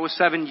 and that was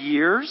 7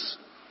 years.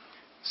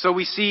 So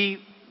we see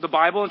the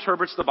Bible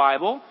interprets the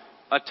Bible.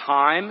 A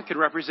time can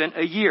represent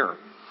a year.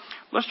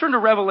 Let's turn to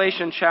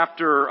Revelation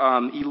chapter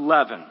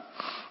 11.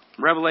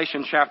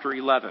 Revelation chapter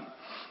 11.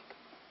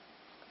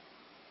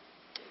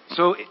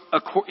 So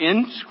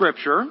in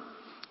Scripture,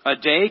 a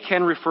day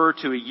can refer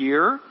to a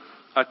year.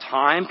 A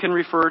time can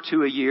refer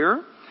to a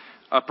year.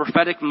 A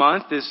prophetic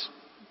month is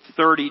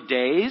 30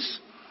 days.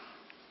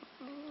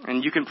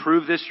 And you can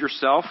prove this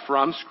yourself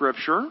from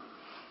Scripture.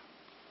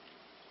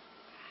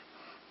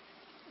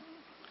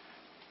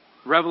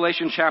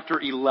 Revelation chapter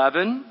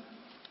 11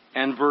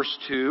 and verse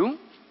 2.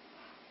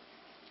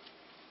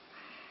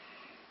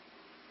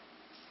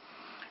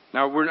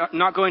 Now, we're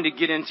not going to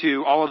get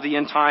into all of the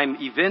end time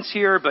events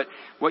here, but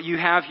what you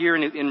have here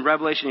in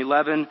Revelation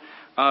 11,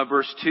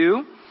 verse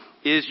 2,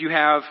 is you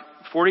have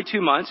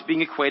 42 months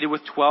being equated with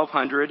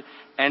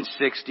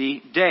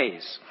 1,260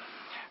 days.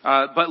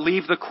 But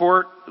leave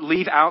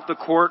out the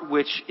court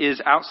which is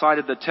outside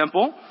of the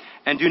temple,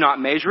 and do not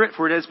measure it,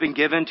 for it has been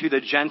given to the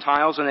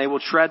Gentiles, and they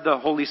will tread the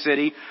holy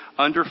city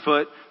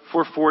underfoot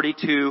for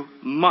 42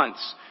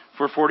 months.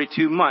 For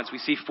 42 months. We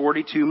see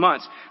 42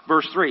 months.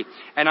 Verse 3.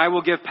 And I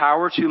will give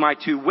power to my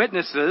 2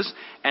 witnesses,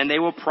 and they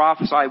will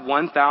prophesy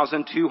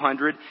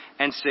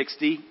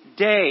 1,260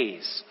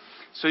 days.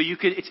 So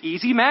it's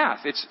easy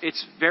math.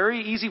 It's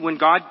very easy when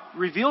God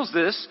reveals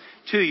this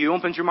to you,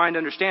 opens your mind to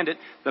understand it.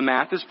 The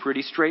math is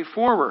pretty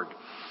straightforward.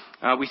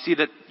 We see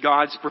that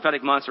God's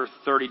prophetic months are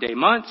 30-day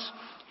months.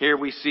 Here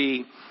we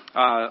see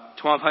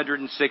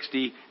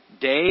 1,260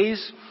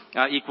 days,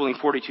 equaling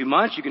 42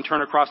 months. You can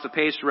turn across the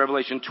page to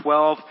Revelation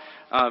 12,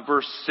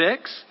 verse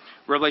 6.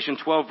 Revelation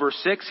 12, verse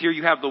 6. Here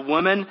you have the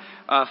woman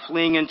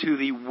fleeing into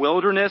the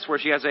wilderness where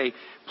she has a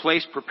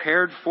place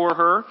prepared for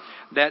her,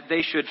 that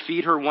they should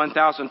feed her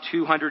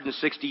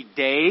 1,260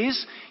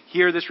 days.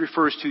 Here this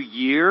refers to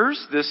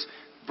years. This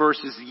verse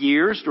is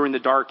years during the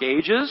Dark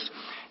Ages.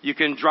 You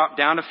can drop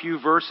down a few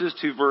verses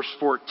to verse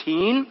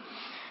 14.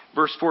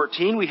 Verse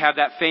 14, we have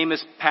that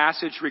famous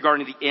passage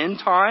regarding the end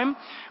time,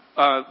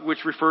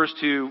 which refers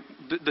to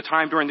the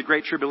time during the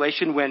Great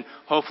Tribulation when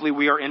hopefully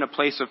we are in a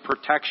place of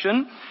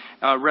protection.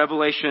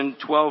 Revelation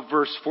 12,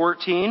 verse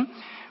 14.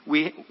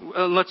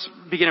 Let's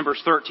begin in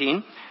verse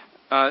 13.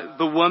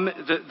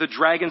 The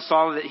dragon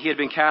saw that he had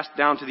been cast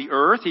down to the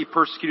earth. He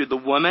persecuted the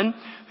woman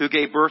who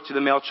gave birth to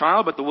the male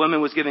child, but the woman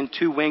was given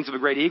 2 wings of a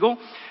great eagle,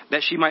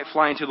 that she might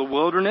fly into the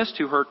wilderness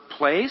to her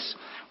place,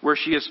 where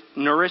she is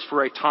nourished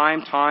for a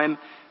time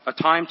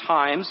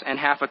times and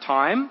half a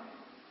time.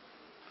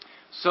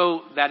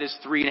 So that is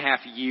 3.5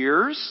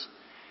 years.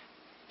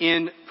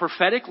 In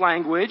prophetic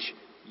language,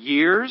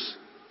 years,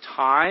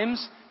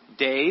 times,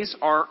 days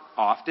are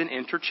often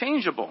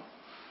interchangeable.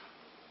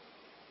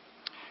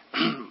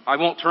 I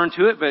won't turn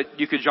to it, but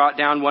you could jot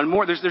down one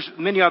more. There's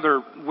many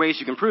other ways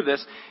you can prove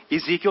this.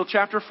 Ezekiel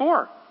chapter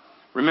 4.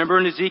 Remember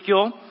in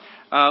Ezekiel,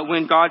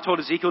 when God told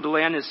Ezekiel to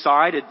lay on his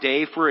side a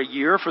day for a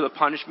year for the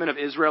punishment of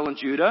Israel and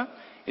Judah?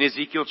 In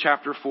Ezekiel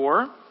chapter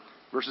 4,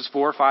 verses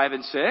 4, 5,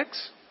 and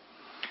 6.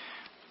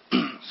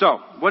 So,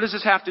 what does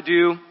this have to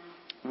do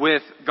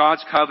with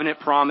God's covenant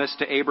promise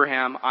to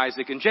Abraham,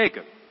 Isaac, and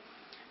Jacob?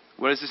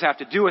 What does this have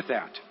to do with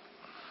that?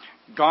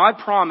 God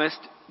promised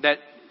that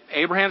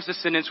Abraham's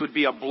descendants would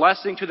be a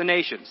blessing to the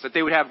nations, that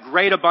they would have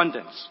great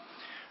abundance.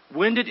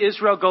 When did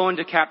Israel go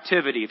into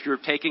captivity? If you're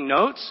taking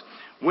notes,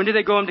 when did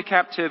they go into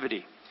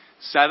captivity?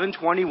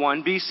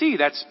 721 BC.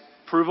 That's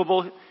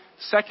provable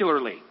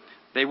secularly.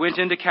 They went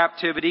into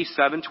captivity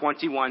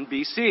 721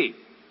 BC.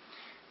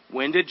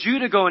 When did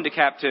Judah go into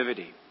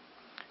captivity?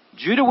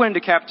 Judah went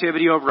into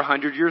captivity over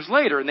 100 years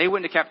later, and they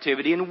went into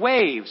captivity in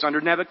waves under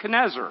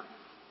Nebuchadnezzar.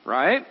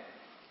 Right?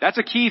 That's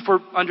a key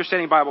for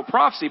understanding Bible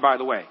prophecy, by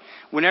the way.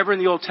 Whenever in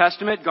the Old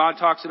Testament God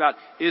talks about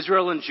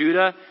Israel and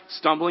Judah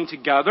stumbling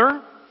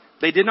together,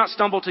 they did not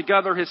stumble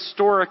together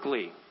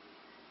historically.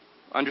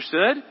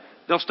 Understood?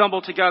 They'll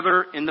stumble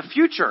together in the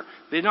future.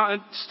 They did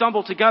not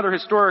stumble together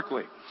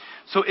historically.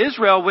 So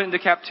Israel went into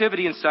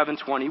captivity in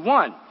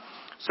 721.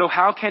 So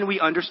how can we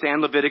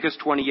understand Leviticus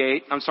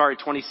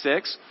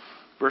 26,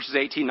 verses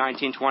 18,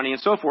 19, 20,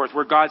 and so forth,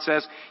 where God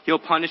says He'll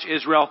punish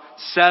Israel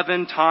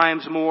 7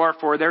 times more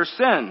for their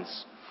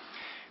sins?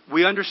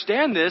 We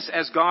understand this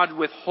as God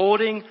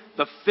withholding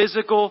the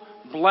physical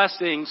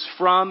blessings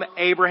from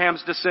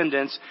Abraham's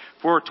descendants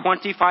for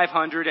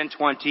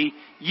 2,520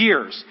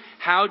 years.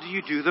 How do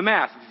you do the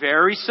math?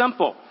 Very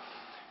simple.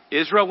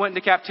 Israel went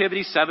into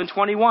captivity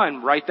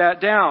 721. Write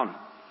that down.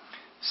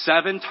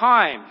 7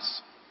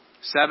 times.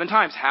 7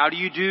 times. How do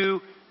you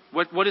do,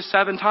 what does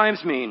 7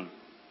 times mean?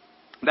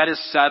 That is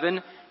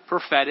 7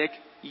 prophetic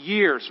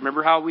years.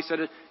 Remember how we said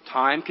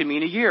time can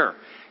mean a year.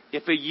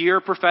 If a year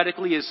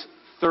prophetically is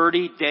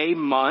 30-day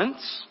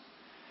months,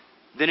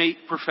 then a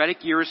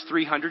prophetic year is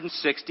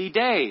 360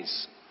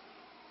 days.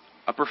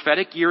 A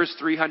prophetic year is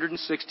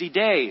 360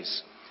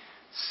 days.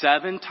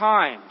 7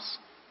 times.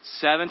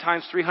 7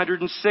 times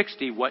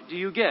 360. What do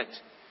you get?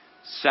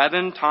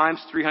 7 times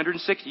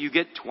 360. You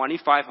get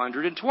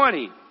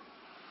 2,520.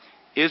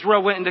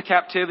 Israel went into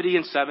captivity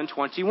in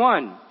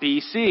 721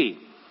 BC.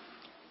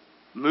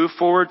 Move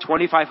forward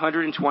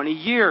 2,520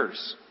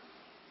 years.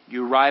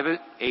 You arrive at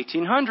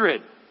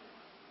 1800.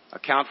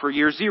 Account for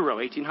year 0.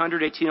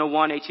 1800,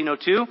 1801,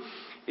 1802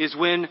 is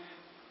when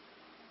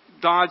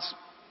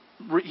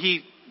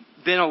He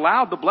then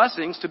allowed the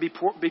blessings to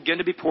begin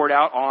to be poured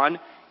out on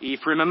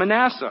Ephraim and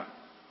Manasseh.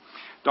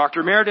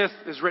 Dr. Meredith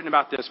has written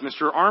about this.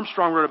 Mr.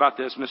 Armstrong wrote about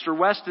this. Mr.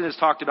 Weston has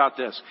talked about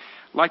this.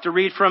 I'd like to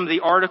read from the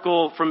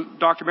article, from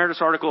Dr.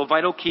 Meredith's article, A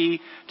Vital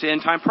Key to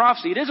End Time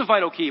Prophecy. It is a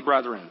vital key,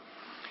 brethren.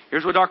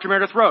 Here's what Dr.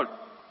 Meredith wrote.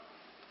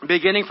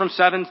 Beginning from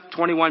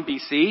 721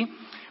 BC,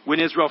 when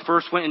Israel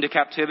first went into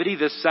captivity,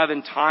 this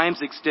 7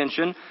 times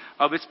extension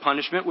of its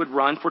punishment would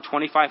run for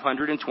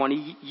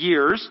 2,520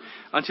 years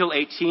until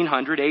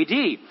 1800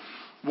 AD.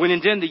 When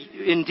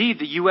indeed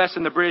the U.S.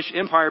 and the British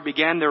Empire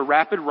began their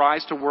rapid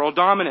rise to world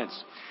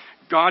dominance.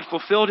 God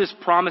fulfilled His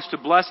promise to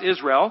bless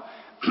Israel.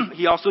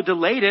 He also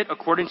delayed it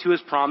according to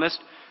His promised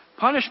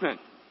punishment.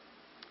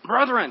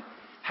 Brethren,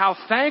 how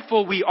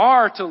thankful we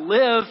are to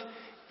live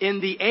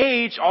in the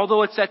age,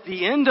 although it's at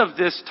the end of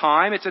this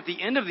time, it's at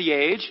the end of the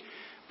age,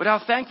 but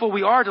how thankful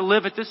we are to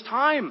live at this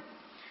time,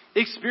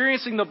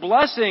 experiencing the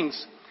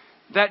blessings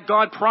that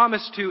God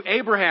promised to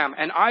Abraham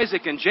and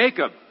Isaac and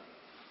Jacob.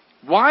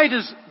 Why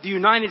does the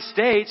United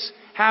States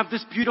have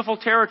this beautiful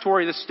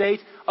territory, the state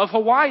of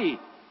Hawaii.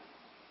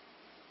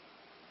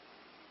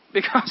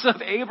 Because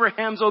of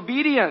Abraham's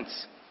obedience.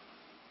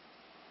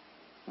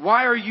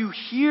 Why are you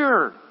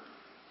here?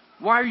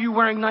 Why are you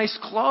wearing nice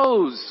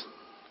clothes?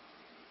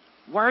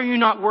 Why are you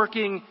not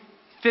working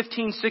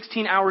 15,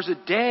 16 hours a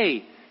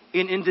day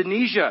in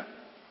Indonesia?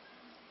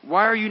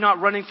 Why are you not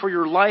running for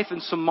your life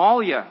in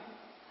Somalia?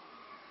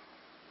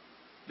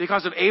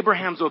 Because of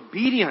Abraham's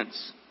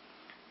obedience.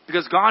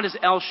 Because God is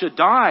El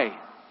Shaddai.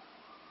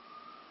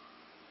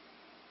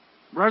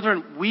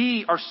 Brethren,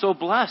 we are so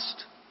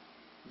blessed.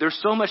 There's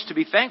so much to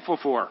be thankful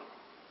for.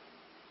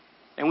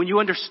 And when you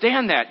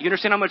understand that, you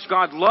understand how much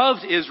God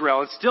loved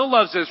Israel and still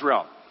loves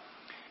Israel.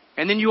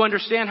 And then you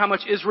understand how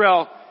much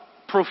Israel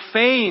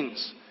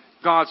profanes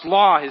God's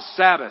law, His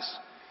Sabbath.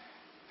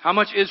 How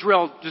much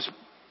Israel just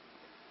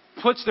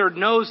puts their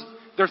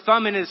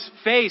thumb in His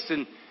face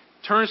and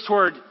turns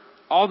toward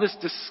all this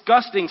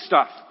disgusting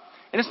stuff.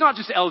 And it's not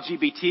just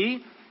LGBT.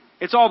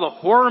 It's all the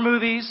horror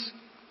movies.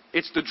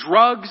 It's the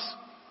drugs.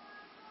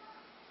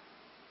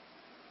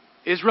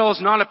 Israel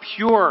is not a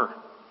pure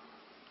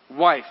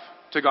wife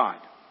to God.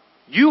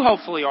 You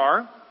hopefully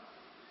are,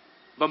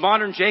 but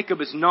modern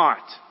Jacob is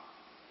not.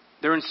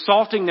 They're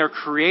insulting their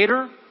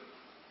Creator.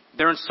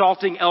 They're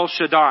insulting El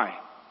Shaddai.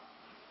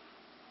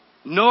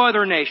 No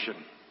other nation,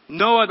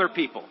 no other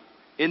people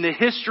in the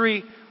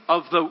history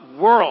of the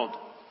world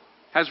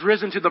has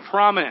risen to the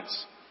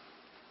prominence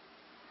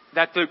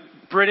that the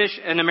British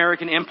and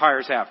American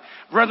empires have.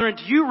 Brethren,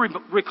 do you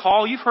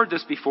recall, you've heard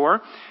this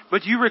before,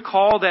 but do you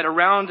recall that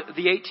around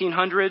the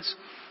 1800s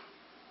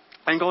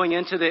and going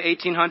into the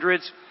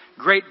 1800s,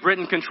 Great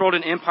Britain controlled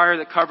an empire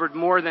that covered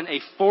more than a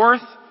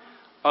fourth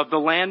of the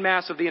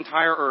landmass of the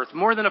entire earth.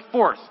 More than a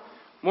fourth.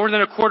 More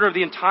than a quarter of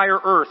the entire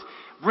earth.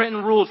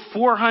 Britain ruled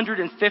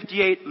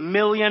 458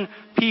 million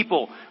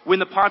people when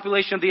the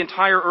population of the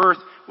entire earth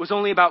was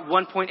only about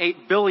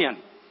 1.8 billion.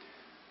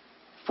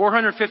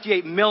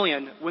 458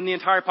 million when the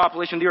entire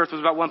population of the earth was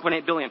about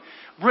 1.8 billion.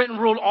 Britain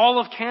ruled all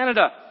of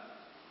Canada,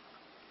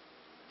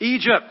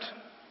 Egypt,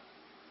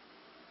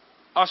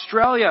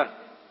 Australia,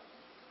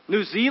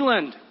 New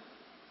Zealand.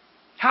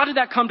 How did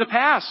that come to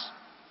pass?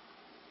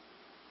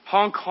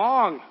 Hong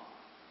Kong,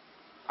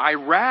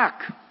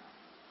 Iraq,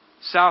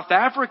 South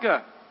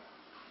Africa,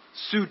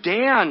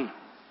 Sudan,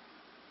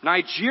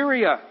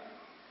 Nigeria.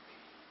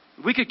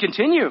 We could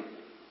continue.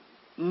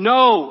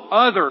 No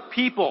other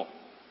people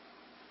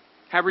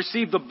have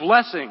received the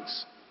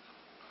blessings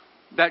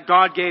that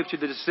God gave to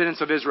the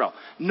descendants of Israel.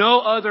 No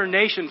other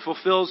nation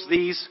fulfills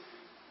these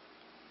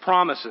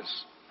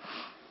promises.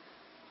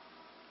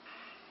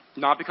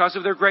 Not because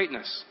of their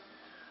greatness,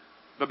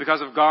 but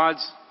because of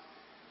God's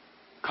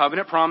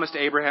covenant promise to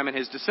Abraham and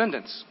his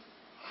descendants.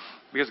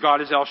 Because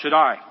God is El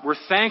Shaddai. We're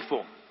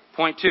thankful,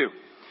 point 2,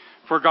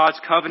 for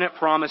God's covenant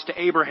promise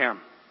to Abraham.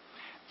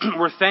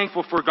 We're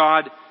thankful for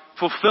God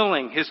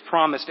fulfilling His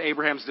promise to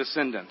Abraham's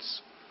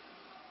descendants.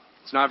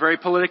 It's not very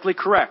politically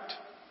correct,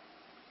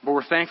 but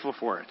we're thankful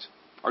for it.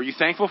 Are you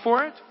thankful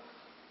for it?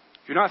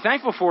 If you're not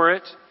thankful for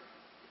it,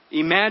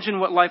 imagine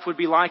what life would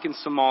be like in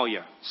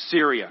Somalia,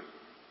 Syria,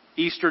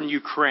 eastern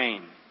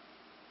Ukraine.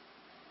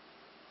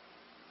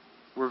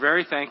 We're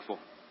very thankful.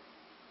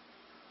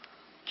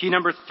 Key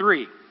number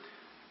 3,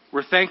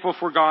 we're thankful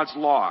for God's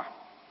law.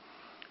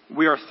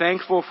 We are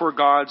thankful for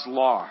God's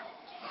law.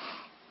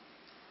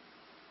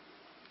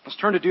 Let's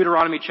turn to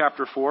Deuteronomy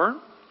chapter 4.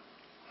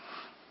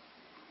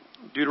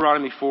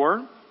 Deuteronomy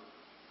 4.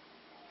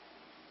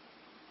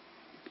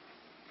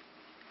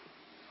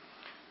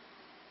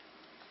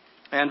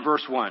 And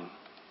verse 1.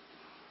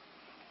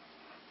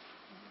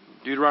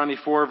 Deuteronomy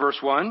 4, verse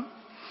 1.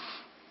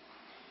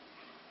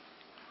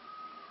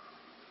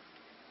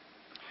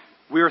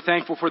 We are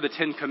thankful for the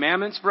 10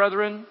 Commandments,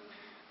 brethren.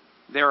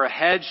 They're a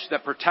hedge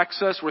that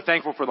protects us. We're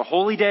thankful for the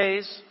holy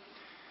days.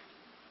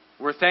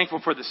 We're thankful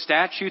for the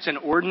statutes and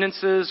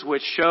ordinances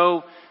which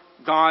show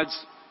God's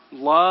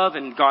love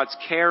and God's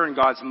care and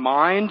God's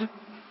mind.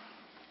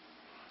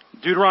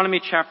 Deuteronomy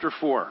chapter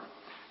 4.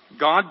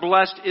 God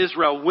blessed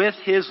Israel with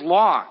His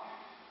law.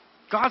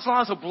 God's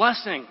law is a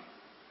blessing.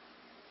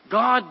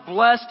 God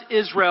blessed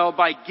Israel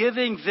by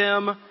giving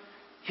them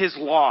His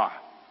law.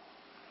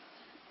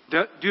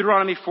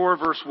 Deuteronomy 4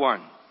 verse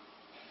 1.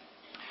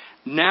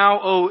 Now,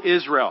 O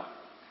Israel,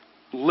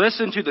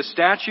 listen to the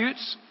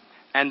statutes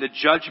and the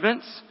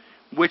judgments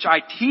which I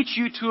teach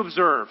you to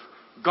observe.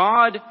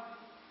 God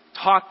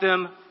taught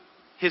them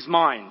His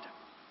mind.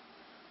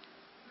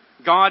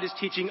 God is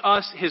teaching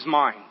us His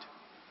mind.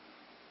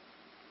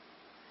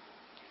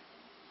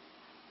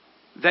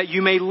 That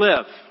you may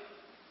live.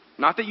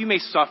 Not that you may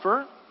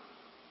suffer.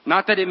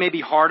 Not that it may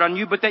be hard on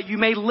you, but that you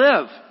may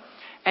live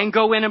and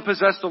go in and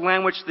possess the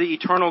land which the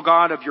eternal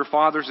God of your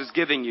fathers is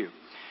giving you.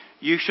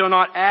 You shall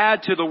not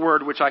add to the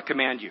word which I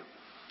command you.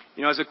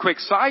 You know, as a quick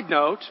side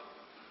note,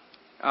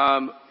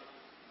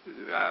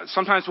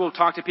 sometimes we'll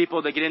talk to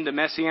people that get into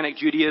Messianic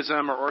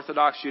Judaism or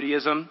Orthodox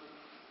Judaism,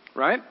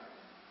 right?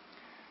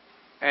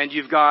 And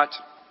you've got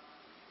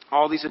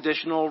all these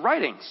additional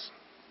writings.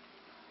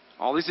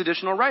 All these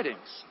additional writings.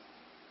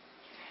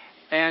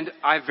 And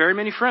I have very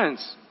many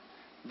friends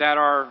that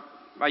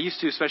I used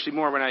to, especially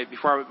more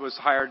before I was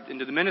hired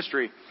into the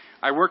ministry.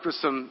 I worked with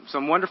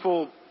some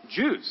wonderful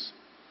Jews.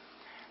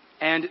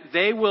 And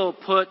they will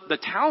put the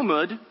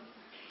Talmud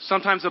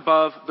sometimes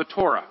above the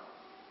Torah.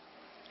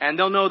 And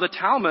they'll know the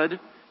Talmud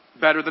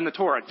better than the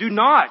Torah. Do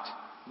not,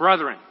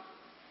 brethren,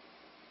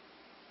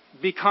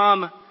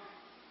 become,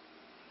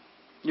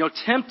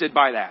 tempted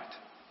by that.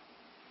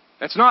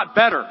 That's not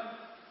better.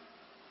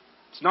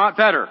 It's not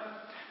better.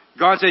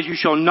 God says, you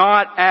shall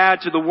not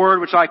add to the word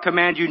which I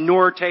command you,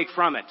 nor take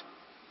from it.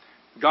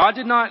 God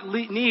did not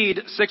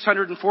need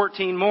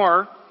 614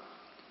 more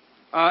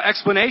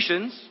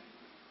explanations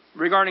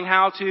regarding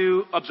how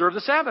to observe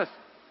the Sabbath.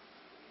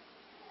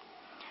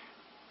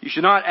 You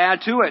should not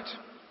add to it,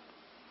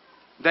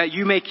 that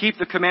you may keep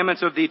the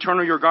commandments of the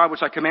eternal your God,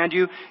 which I command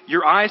you.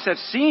 Your eyes have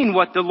seen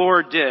what the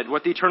Lord did,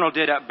 what the Eternal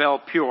did at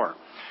Baal Peor.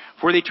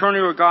 For the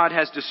eternal your God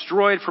has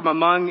destroyed from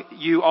among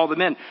you all the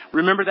men.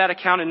 Remember that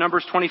account in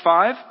Numbers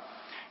 25?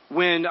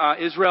 When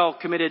Israel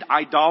committed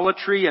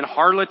idolatry and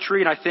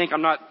harlotry, and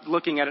I'm not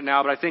looking at it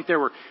now, but I think there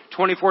were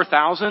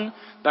 24,000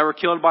 that were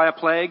killed by a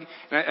plague.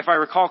 And if I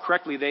recall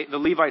correctly, the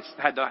Levites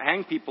had to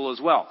hang people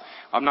as well.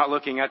 I'm not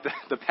looking at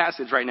the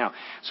passage right now.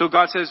 So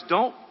God says,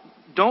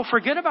 don't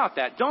forget about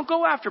that. Don't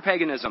go after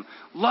paganism.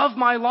 Love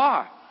my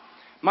law.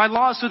 My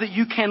law so that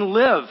you can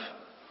live.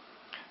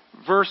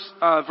 Verse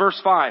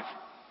 5.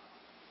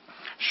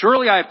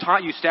 Surely I have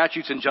taught you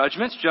statutes and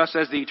judgments, just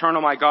as the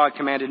eternal my God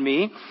commanded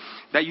me,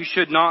 that you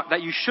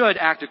should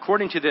act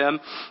according to them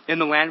in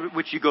the land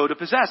which you go to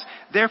possess.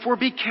 Therefore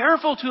be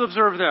careful to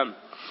observe them.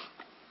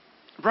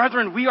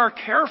 Brethren, we are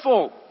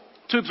careful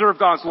to observe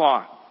God's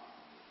law.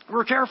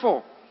 We're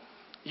careful.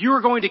 You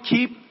are going to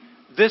keep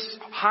this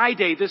high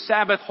day, this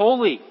Sabbath,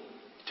 holy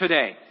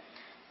today.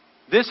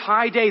 This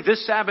high day,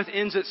 this Sabbath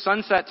ends at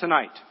sunset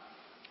tonight.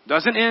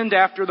 Doesn't end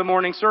after the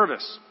morning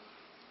service.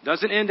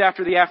 Doesn't end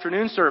after the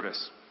afternoon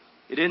service.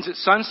 It ends at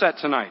sunset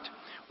tonight.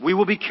 We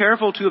will be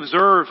careful to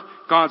observe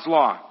God's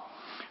law.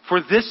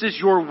 For this is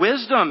your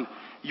wisdom,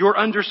 your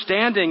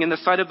understanding in the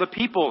sight of the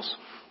peoples.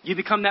 You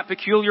become that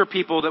peculiar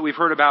people that we've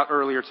heard about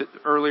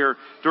earlier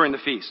during the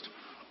feast.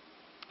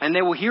 And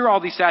they will hear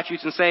all these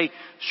statutes and say,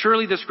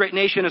 surely this great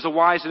nation is a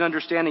wise and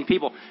understanding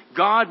people.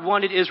 God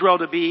wanted Israel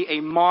to be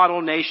a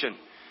model nation.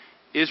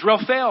 Israel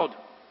failed,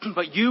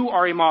 but you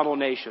are a model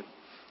nation.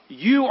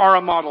 You are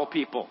a model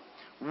people.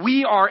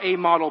 We are a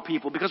model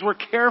people because we're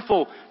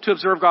careful to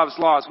observe God's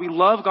laws. We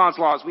love God's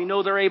laws. We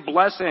know they're a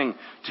blessing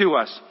to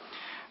us.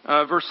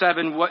 Verse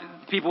 7,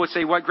 people would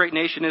say, what great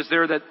nation is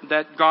there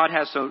that God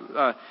has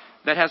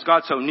that has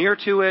God so near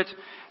to it,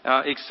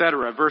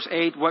 etc. Verse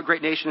 8, what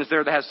great nation is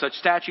there that has such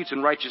statutes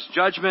and righteous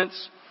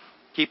judgments?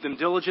 Keep them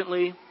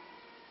diligently.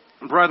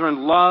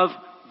 Brethren, love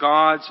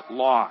God's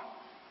law.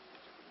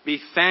 Be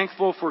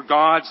thankful for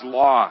God's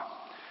law.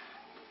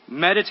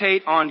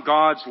 Meditate on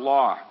God's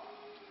law.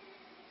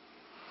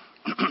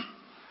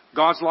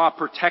 God's law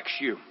protects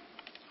you.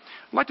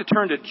 I'd like to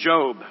turn to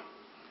Job.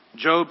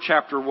 Job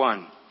chapter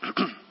 1.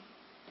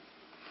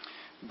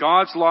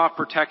 God's law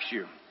protects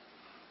you.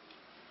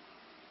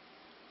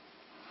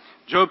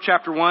 Job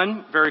chapter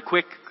 1, very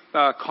quick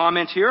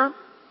comment here.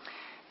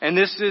 And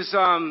these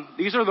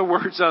are the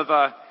words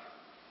of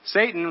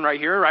Satan right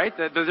here, right?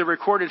 That they're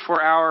recorded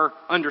for our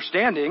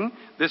understanding,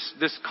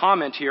 this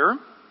comment here.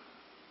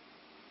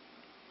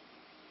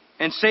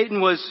 And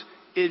Satan was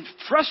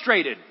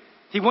frustrated.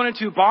 He wanted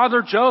to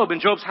bother Job and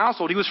Job's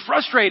household. He was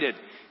frustrated.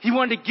 He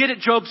wanted to get at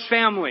Job's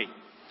family.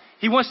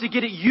 He wants to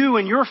get at you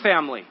and your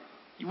family.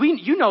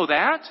 You know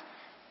that.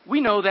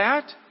 We know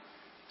that.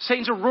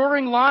 Satan's a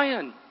roaring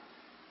lion.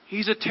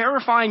 He's a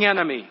terrifying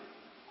enemy.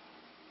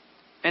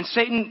 And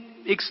Satan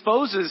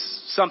exposes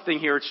something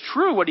here. It's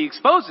true what he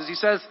exposes. He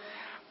says,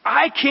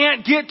 I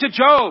can't get to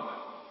Job.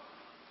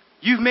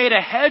 You've made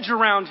a hedge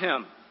around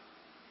him.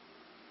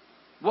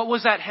 What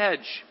was that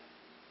hedge?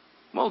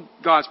 Well,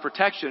 God's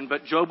protection,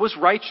 but Job was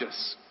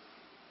righteous.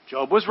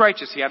 Job was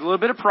righteous. He had a little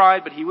bit of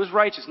pride, but he was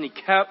righteous, and he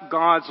kept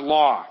God's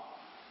law.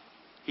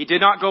 He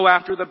did not go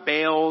after the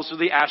Baals or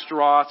the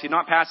Ashtaroths. He did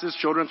not pass his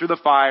children through the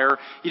fire.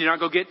 He did not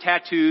go get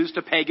tattoos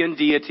to pagan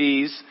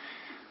deities.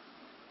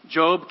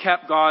 Job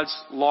kept God's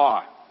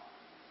laws.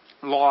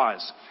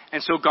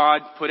 And so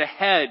God put a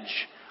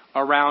hedge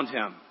around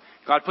him.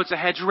 God puts a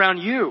hedge around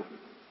you.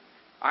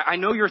 I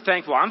know you're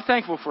thankful. I'm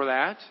thankful for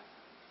that.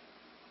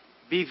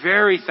 Be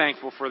very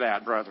thankful for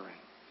that, brethren.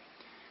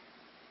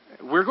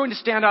 We're going to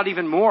stand out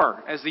even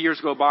more as the years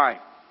go by.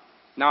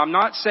 Now, I'm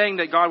not saying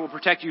that God will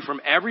protect you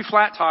from every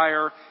flat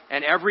tire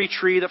and every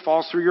tree that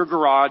falls through your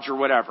garage or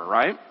whatever,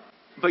 right?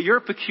 But you're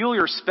a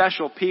peculiar,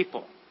 special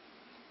people.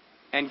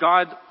 And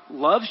God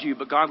loves you,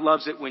 but God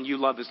loves it when you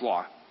love His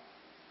law.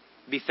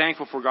 Be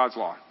thankful for God's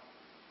law.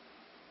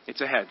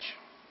 It's a hedge.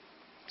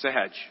 It's a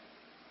hedge.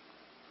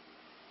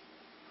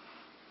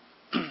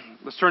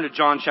 Let's turn to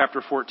John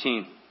chapter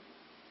 14.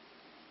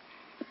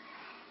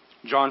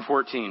 John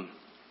 14.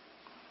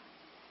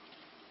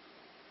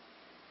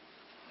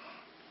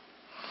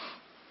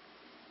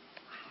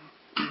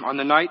 On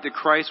the night that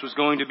Christ was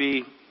going to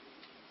be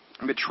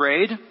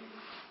betrayed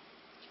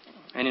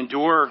and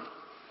endure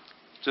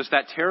just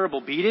that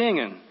terrible beating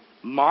and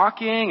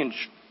mocking and,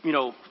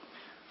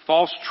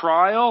 false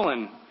trial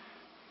and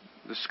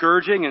the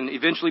scourging and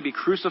eventually be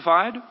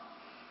crucified?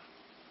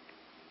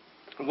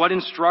 What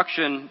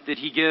instruction did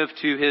he give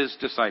to his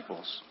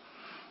disciples?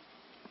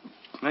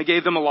 And I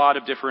gave them a lot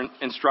of different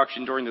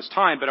instruction during this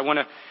time, but I want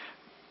to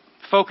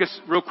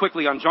focus real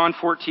quickly on John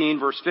 14,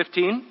 verse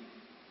 15.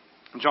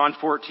 John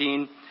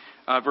 14,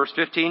 verse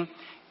 15.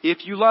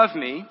 If you love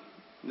me,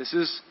 this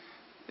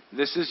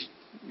is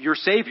your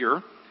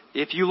Savior.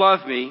 If you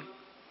love me,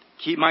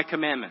 keep my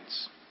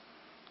commandments.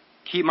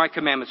 Keep my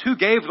commandments. Who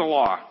gave the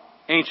law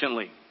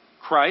anciently?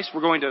 Christ.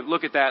 We're going to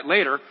look at that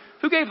later.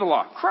 Who gave the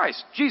law?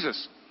 Christ.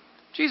 Jesus.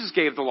 Jesus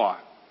gave the law.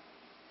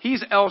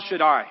 He's El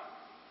Shaddai.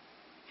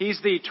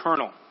 He's the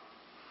eternal.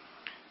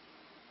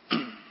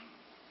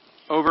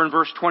 Over in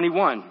verse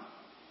 21.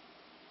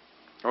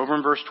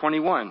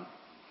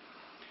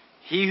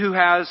 He who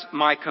has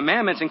my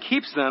commandments and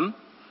keeps them,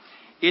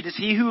 it is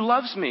he who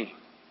loves me.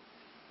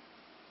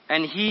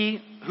 And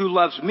he who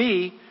loves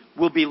me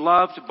will be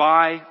loved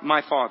by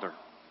my Father.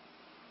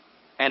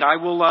 And I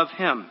will love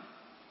him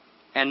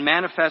and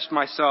manifest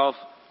myself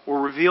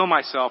or reveal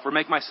myself or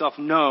make myself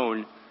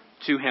known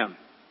to him.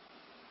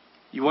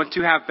 You want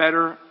to have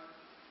better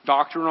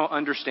doctrinal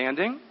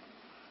understanding?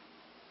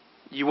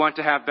 You want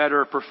to have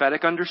better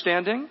prophetic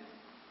understanding?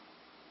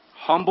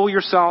 Humble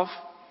yourself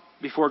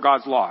before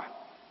God's law.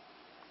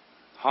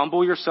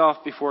 Humble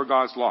yourself before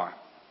God's law.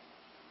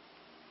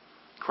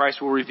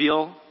 Christ will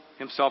reveal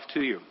himself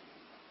to you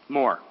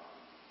more.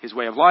 His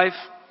way of life,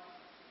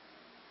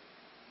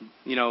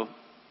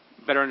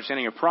 better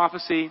understanding of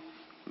prophecy.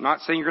 I'm not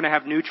saying you're going to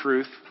have new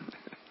truth.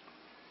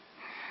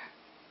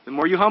 The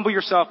more you humble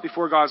yourself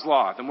before God's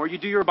law, the more you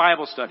do your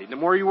Bible study, the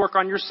more you work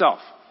on yourself,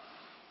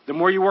 the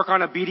more you work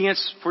on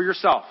obedience for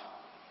yourself,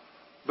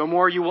 the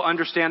more you will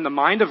understand the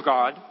mind of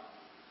God,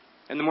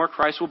 and the more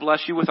Christ will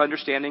bless you with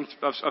understanding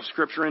of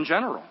Scripture in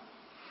general.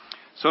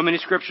 So many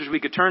scriptures we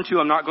could turn to.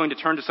 I'm not going to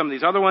turn to some of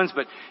these other ones,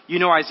 but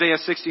Isaiah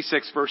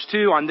 66 verse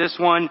 2. On this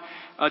one,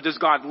 does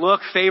God look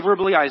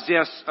favorably?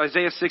 Isaiah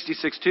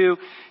 66 2.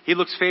 He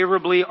looks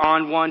favorably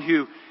on one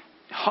who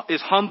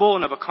is humble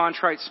and of a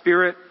contrite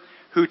spirit,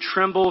 who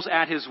trembles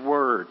at his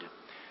word.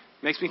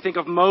 Makes me think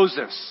of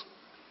Moses.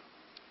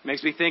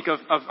 Makes me think of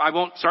I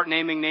won't start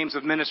naming names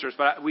of ministers,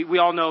 but we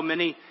all know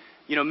many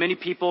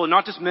people,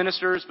 not just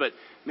ministers, but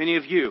many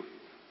of you,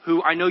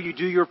 who I know you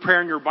do your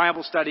prayer and your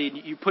Bible study,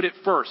 you put it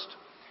first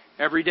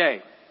every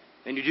day.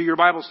 And you do your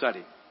Bible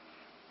study.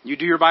 You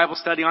do your Bible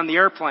study on the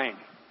airplane.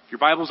 If your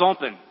Bible's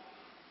open,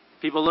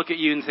 people look at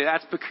you and say,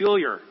 that's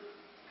peculiar.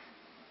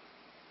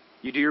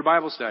 You do your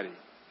Bible study.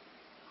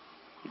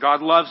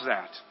 God loves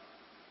that.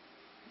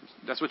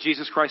 That's what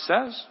Jesus Christ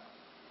says.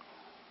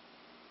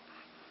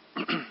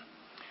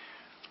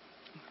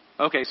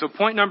 Okay, so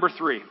point number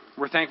 3.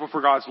 We're thankful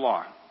for God's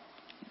law.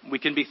 We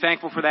can be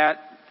thankful for that.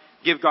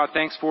 Give God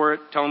thanks for it.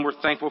 Tell him we're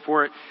thankful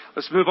for it.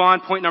 Let's move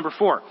on. Point number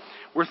 4.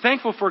 We're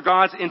thankful for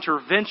God's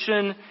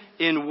intervention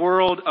in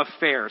world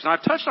affairs. And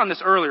I've touched on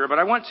this earlier, but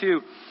I want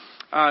to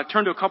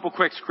turn to a couple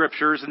quick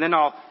scriptures, and then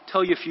I'll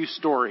tell you a few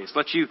stories.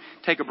 Let you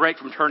take a break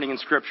from turning in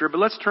scripture. But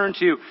let's turn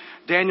to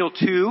Daniel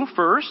 2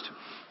 first.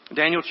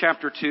 Daniel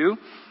chapter 2.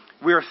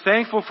 We are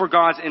thankful for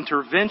God's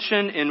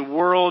intervention in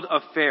world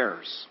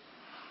affairs.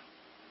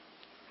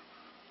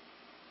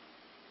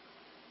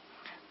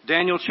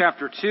 Daniel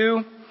chapter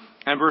 2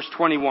 and verse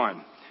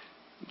 21.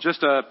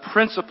 Just a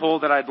principle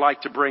that I'd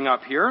like to bring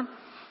up here.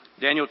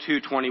 Daniel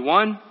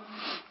 2:21.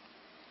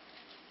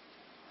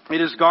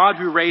 It is God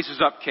who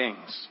raises up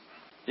kings.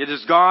 It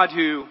is God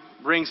who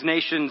brings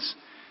nations,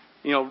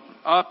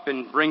 up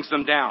and brings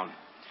them down.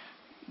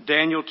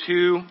 Daniel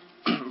 2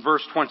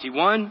 verse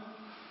 21.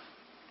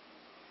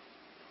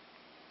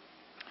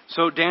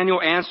 So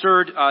Daniel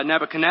answered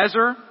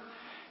Nebuchadnezzar,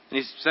 and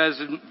he says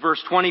in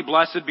verse 20,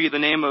 blessed be the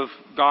name of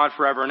God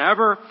forever and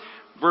ever.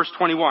 Verse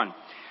 21,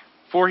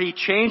 for he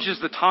changes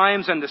the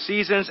times and the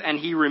seasons, and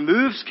he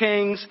removes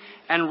kings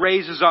and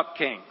raises up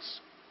kings.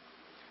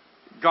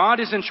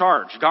 God is in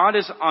charge. God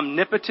is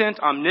omnipotent,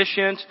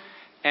 omniscient,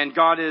 and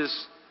God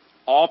is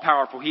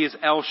all-powerful. He is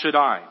El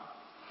Shaddai.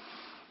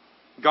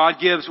 God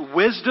gives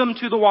wisdom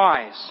to the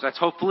wise, that's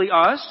hopefully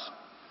us,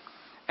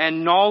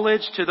 and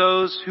knowledge to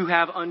those who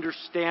have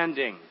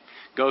understanding.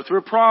 Go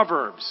through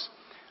Proverbs.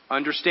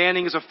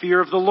 Understanding is a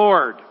fear of the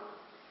Lord.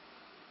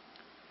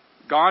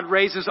 God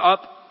raises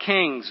up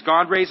kings.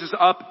 God raises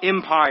up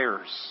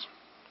empires.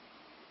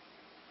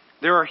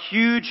 There are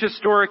huge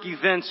historic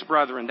events,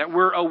 brethren, that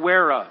we're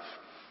aware of.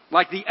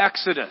 Like the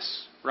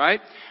Exodus, right?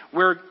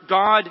 Where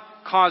God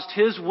caused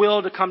His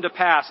will to come to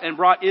pass and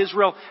brought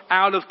Israel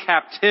out of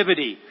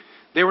captivity.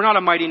 They were not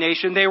a mighty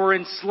nation. They were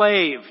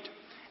enslaved.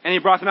 And He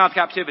brought them out of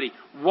captivity.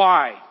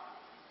 Why?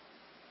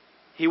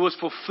 He was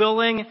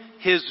fulfilling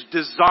His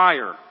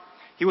desire.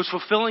 He was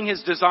fulfilling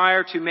His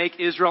desire to make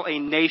Israel a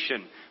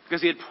nation,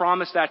 because He had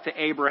promised that to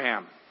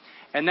Abraham.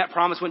 And that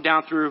promise went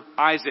down through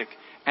Isaac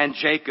and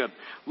Jacob.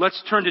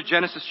 Let's turn to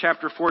Genesis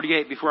chapter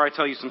 48 before I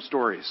tell you some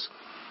stories.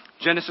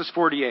 Genesis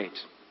 48.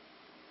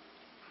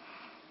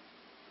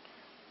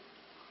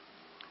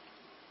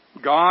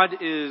 God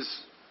is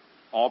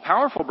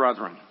all-powerful,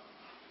 brethren.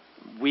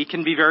 We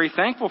can be very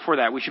thankful for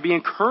that. We should be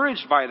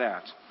encouraged by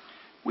that.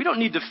 We don't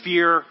need to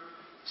fear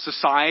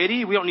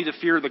society. We don't need to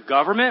fear the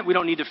government. We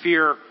don't need to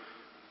fear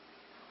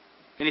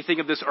anything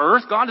of this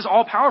earth. God is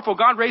all-powerful.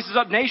 God raises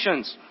up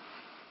nations.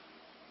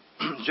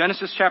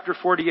 Genesis chapter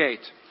 48.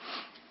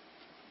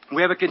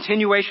 We have a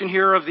continuation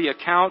here of the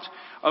account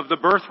of the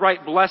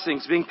birthright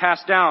blessings being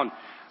passed down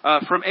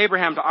from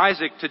Abraham to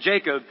Isaac to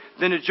Jacob,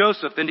 then to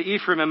Joseph, then to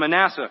Ephraim and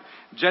Manasseh.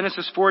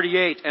 Genesis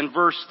 48 and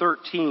verse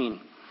 13.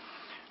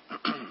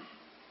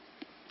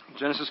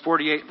 Genesis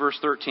 48 verse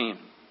 13.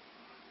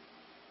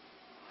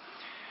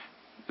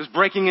 Just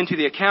breaking into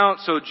the account.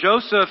 So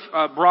Joseph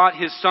brought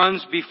his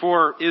sons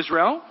before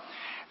Israel,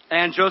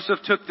 and Joseph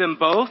took them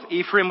both,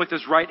 Ephraim with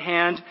his right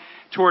hand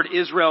toward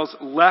Israel's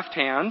left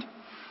hand,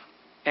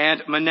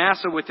 and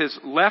Manasseh with his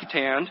left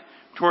hand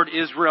toward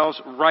Israel's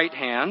right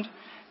hand,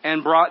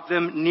 and brought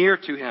them near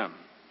to him.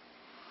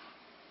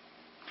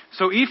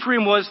 So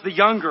Ephraim was the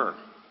younger,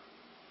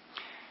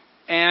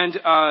 and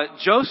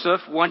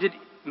Joseph wanted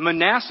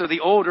Manasseh the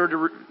older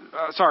to,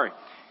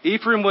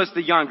 Ephraim was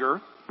the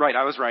younger, right,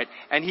 I was right,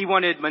 and he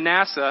wanted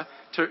Manasseh,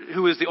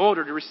 who was the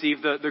older, to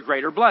receive the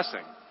greater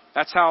blessing.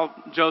 That's how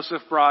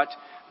Joseph brought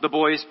the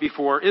boys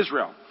before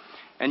Israel.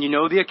 And you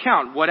know the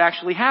account, what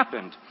actually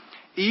happened.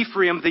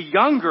 Ephraim, the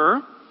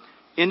younger,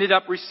 ended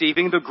up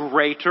receiving the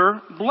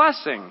greater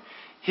blessing.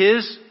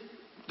 His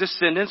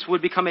descendants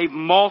would become a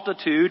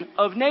multitude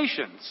of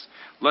nations.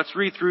 Let's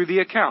read through the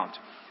account.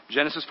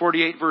 Genesis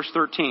 48 verse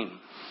 13.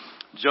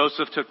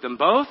 Joseph took them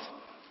both,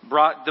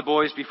 brought the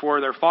boys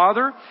before their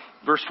father.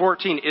 Verse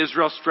 14,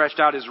 Israel stretched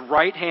out his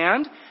right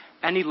hand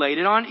and he laid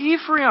it on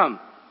Ephraim,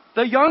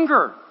 the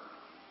younger.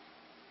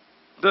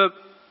 The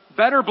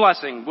better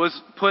blessing was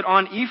put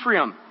on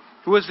Ephraim,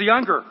 who was the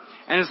younger,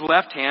 and his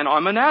left hand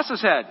on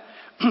Manasseh's head,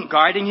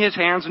 guiding his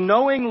hands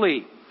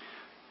knowingly.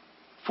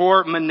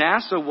 For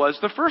Manasseh was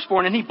the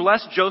firstborn, and he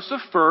blessed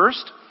Joseph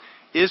first.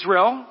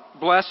 Israel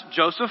blessed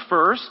Joseph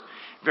first.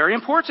 Very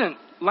important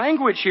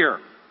language here.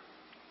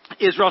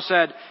 Israel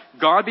said,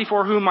 God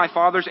before whom my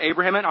fathers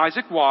Abraham and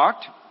Isaac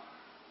walked,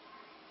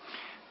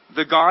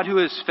 the God who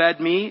has fed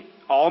me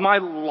all my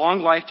long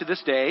life to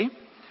this day,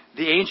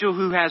 the angel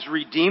who has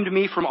redeemed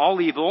me from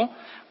all evil,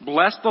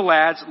 bless the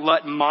lads,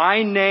 let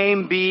my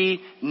name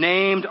be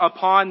named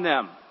upon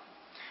them.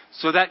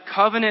 So that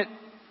covenant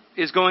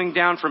is going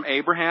down from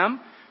Abraham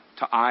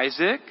to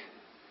Isaac,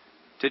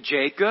 to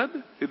Jacob,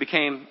 who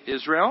became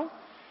Israel,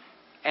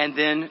 and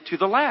then to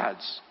the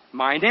lads,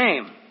 my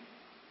name,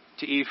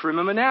 to Ephraim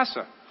and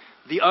Manasseh.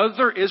 The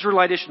other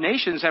Israelitish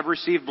nations have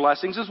received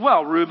blessings as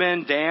well.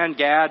 Reuben, Dan,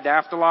 Gad,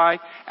 Naphtali,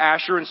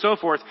 Asher, and so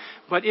forth.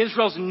 But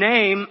Israel's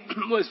name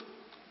was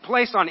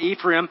placed on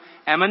Ephraim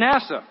and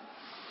Manasseh.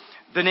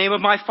 The name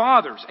of my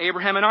fathers,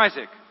 Abraham and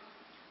Isaac.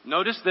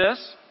 Notice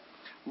this.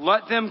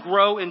 Let them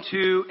grow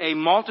into a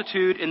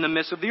multitude in the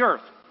midst of the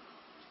earth.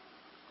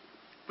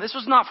 This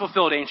was not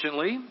fulfilled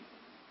anciently.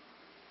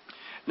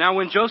 Now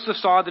when Joseph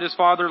saw that his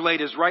father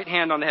laid his right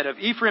hand on the head of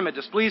Ephraim, it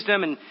displeased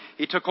him, and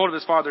he took hold of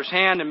his father's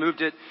hand and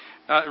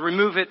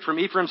removed it from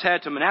Ephraim's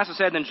head to Manasseh's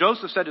head. Then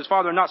Joseph said to his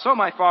father, not so,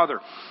 my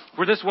father,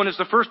 for this one is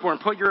the firstborn.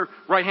 Put your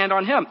right hand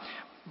on him.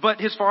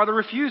 But his father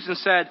refused and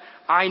said,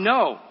 I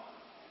know.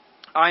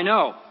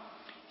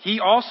 He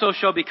also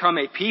shall become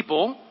a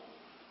people,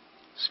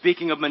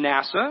 speaking of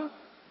Manasseh,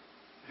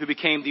 who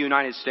became the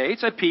United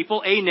States, a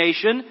people, a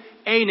nation,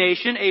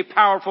 a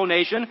powerful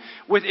nation,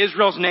 with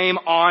Israel's name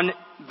on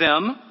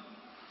them.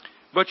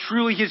 But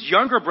truly his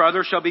younger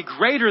brother shall be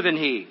greater than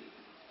he.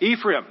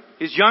 Ephraim,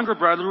 his younger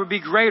brother, would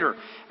be greater,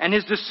 and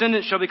his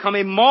descendants shall become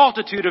a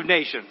multitude of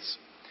nations.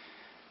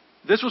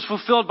 This was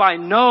fulfilled by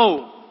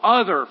no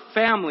other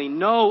family,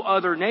 no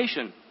other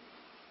nation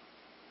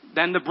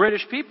than the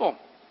British people.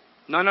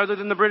 None other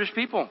than the British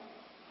people.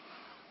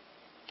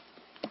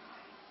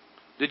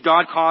 Did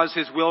God cause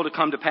his will to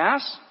come to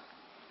pass?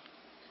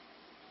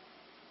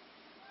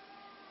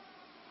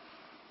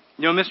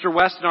 You know, Mr.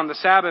 Weston on the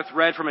Sabbath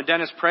read from a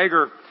Dennis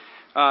Prager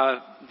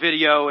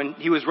video, and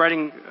he was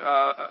writing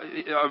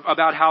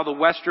about how the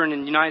Western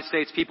and United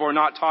States people are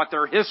not taught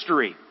their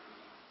history.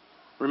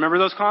 Remember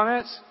those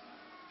comments?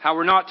 How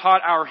we're not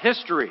taught our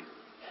history.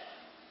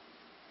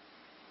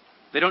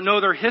 They don't know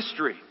their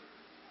history.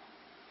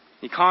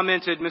 He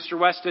commented, Mr.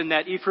 Weston,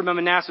 that Ephraim and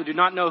Manasseh do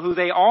not know who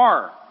they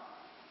are.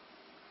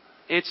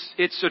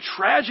 It's a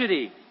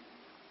tragedy.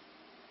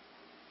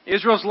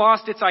 Israel's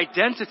lost its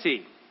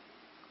identity.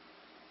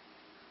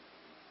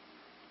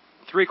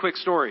 3 quick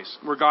stories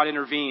where God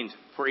intervened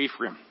for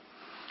Ephraim.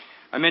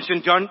 I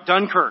mentioned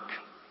Dunkirk.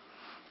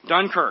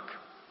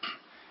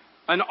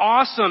 An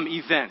awesome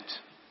event.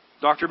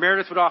 Dr.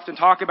 Meredith would often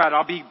talk about it.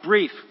 I'll be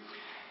brief.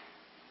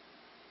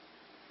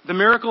 The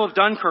miracle of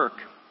Dunkirk.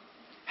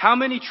 How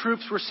many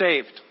troops were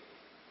saved?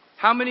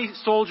 How many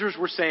soldiers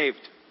were saved?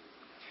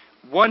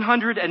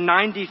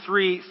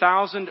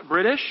 193,000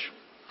 British,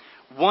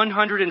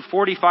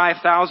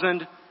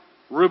 145,000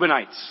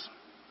 Reubenites.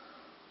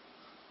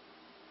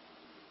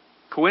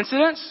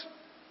 Coincidence?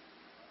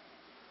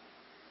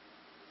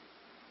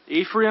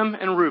 Ephraim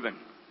and Reuben,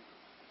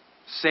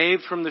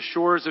 saved from the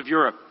shores of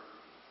Europe,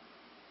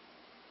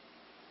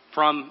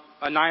 from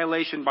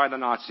annihilation by the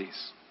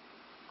Nazis.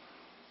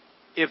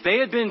 If they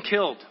had been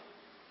killed,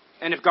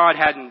 and if God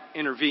hadn't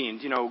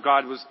intervened,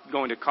 God was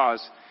going to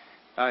cause,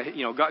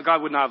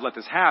 God would not have let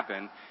this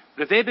happen.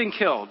 But if they had been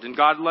killed and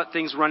God let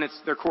things run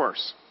their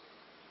course,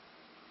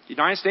 the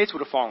United States would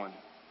have fallen.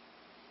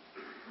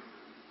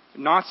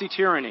 Nazi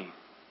tyranny.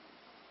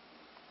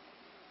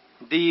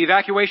 The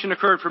evacuation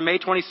occurred from May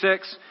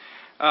 26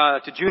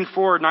 to June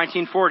 4,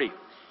 1940.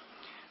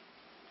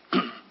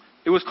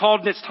 It was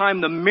called in its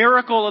time the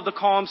Miracle of the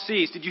Calm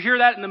Seas. Did you hear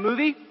that in the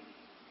movie?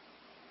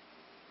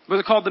 Was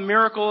it called the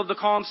Miracle of the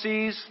Calm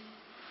Seas?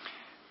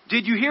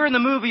 Did you hear in the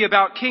movie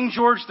about King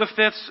George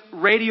V's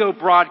radio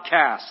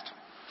broadcast,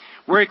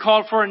 where he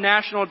called for a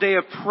national day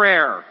of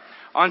prayer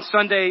on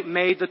Sunday,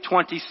 May the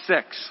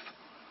 26th,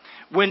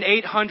 when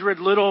 800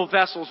 little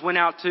vessels went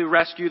out to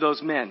rescue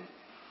those men?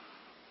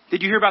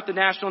 Did you hear about the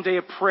National Day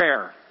of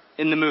Prayer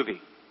in the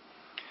movie?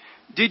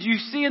 Did you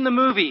see in the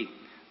movie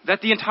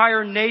that the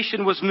entire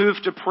nation was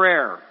moved to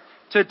prayer,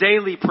 to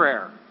daily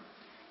prayer?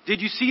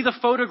 Did you see the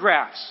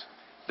photographs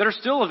that are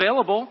still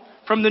available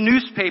from the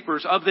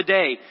newspapers of the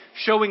day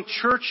showing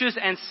churches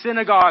and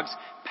synagogues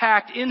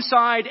packed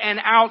inside and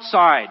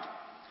outside?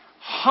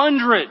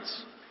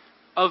 Hundreds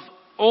of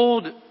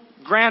old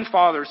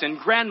grandfathers and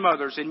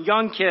grandmothers and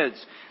young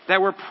kids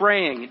that were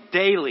praying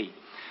daily.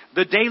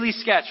 The Daily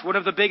Sketch, one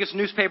of the biggest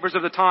newspapers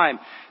of the time,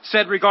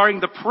 said regarding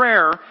the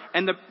prayer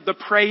and the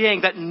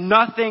praying that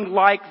nothing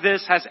like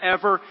this has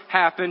ever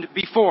happened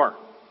before.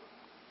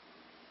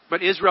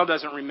 But Israel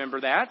doesn't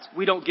remember that.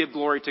 We don't give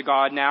glory to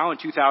God now in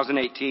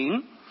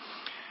 2018.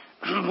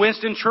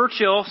 Winston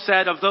Churchill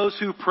said of those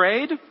who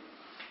prayed,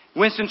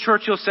 Winston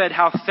Churchill said,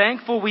 how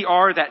thankful we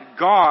are that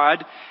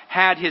God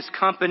had his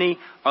company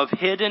of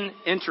hidden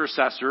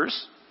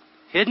intercessors,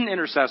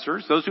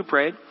 those who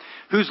prayed,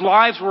 whose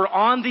lives were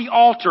on the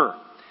altar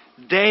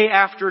day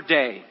after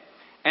day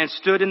and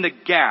stood in the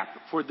gap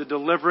for the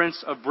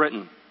deliverance of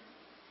Britain.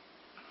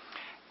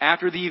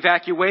 After the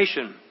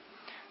evacuation,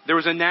 there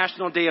was a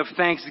national day of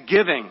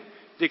thanksgiving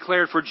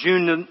declared for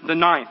June the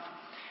 9th.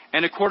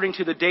 And according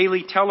to the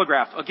Daily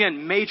Telegraph,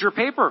 again, major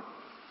paper,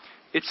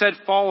 it said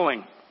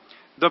following: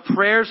 the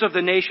prayers of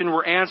the nation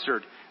were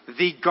answered.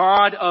 The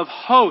God of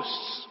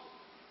hosts,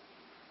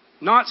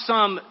 not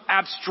some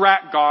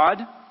abstract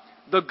God,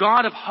 the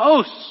God of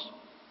hosts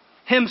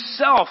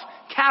himself,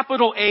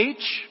 capital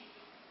H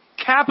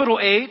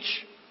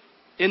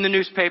in the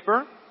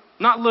newspaper,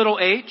 not little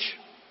h,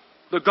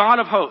 the God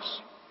of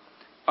hosts,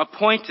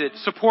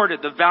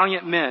 supported the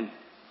valiant men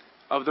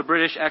of the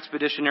British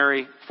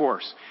Expeditionary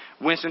Force.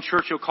 Winston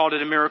Churchill called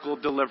it a miracle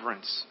of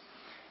deliverance.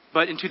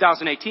 But in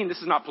 2018, this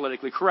is not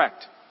politically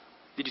correct.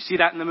 Did you see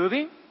that in the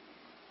movie?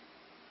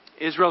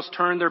 Israel's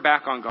turned their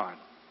back on God.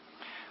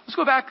 Let's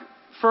go back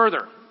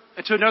further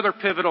to another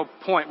pivotal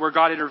point where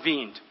God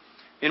intervened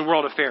in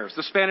world affairs.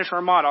 The Spanish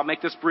Armada. I'll make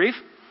this brief.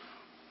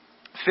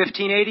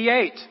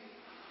 1588.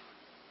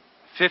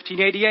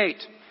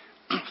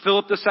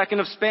 Philip II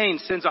of Spain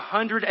sends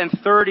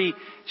 130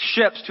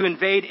 ships to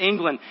invade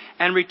England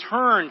and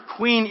return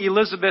Queen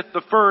Elizabeth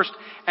I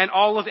and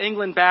all of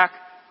England back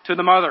to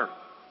the mother,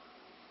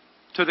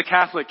 to the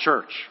Catholic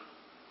Church.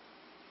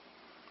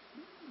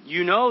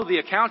 You know the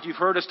account. You've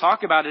heard us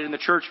talk about it in the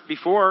church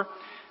before.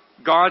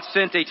 God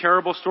sent a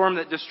terrible storm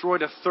that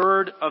destroyed a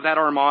third of that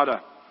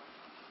armada.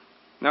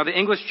 Now, the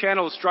English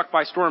Channel is struck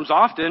by storms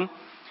often,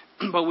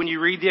 but when you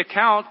read the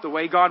account, the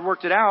way God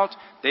worked it out,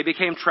 they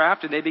became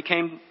trapped and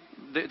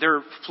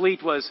their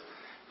fleet was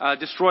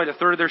destroyed. A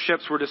third of their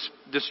ships were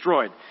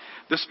destroyed.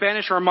 The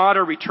Spanish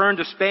Armada returned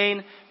to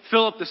Spain.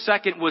 Philip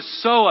II was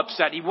so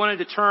upset. He wanted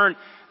to turn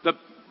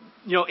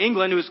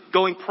England, who was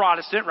going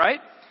Protestant, right?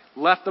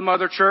 Left the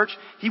mother church.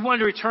 He wanted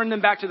to return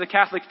them back to the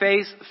Catholic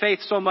faith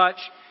so much.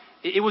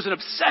 It was an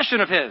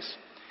obsession of his.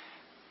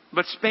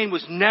 But Spain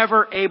was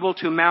never able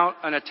to mount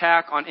an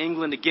attack on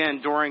England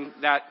again during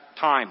that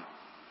time.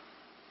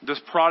 This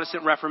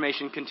Protestant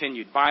Reformation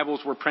continued.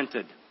 Bibles were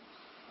printed.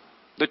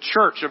 The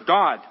Church of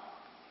God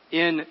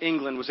in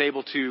England was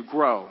able to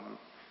grow.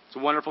 It's a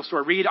wonderful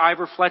story. Read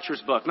Ivor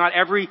Fletcher's book. Not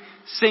every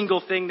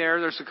single thing there.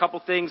 There's a couple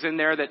things in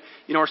there that,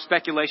 are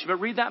speculation, but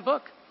read that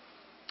book.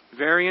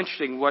 Very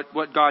interesting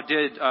what God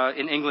did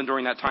in England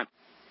during that time.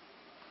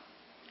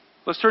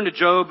 Let's turn to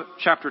Job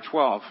chapter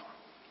 12.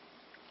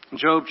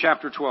 Job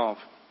chapter 12.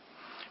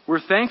 We're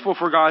thankful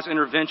for God's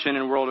intervention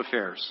in world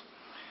affairs.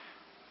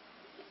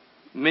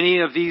 Many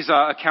of these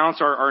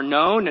accounts are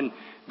known, and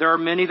there are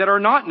many that are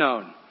not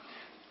known.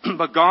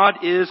 But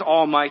God is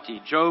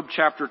almighty. Job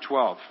chapter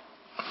 12,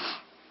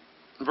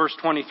 verse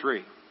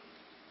 23.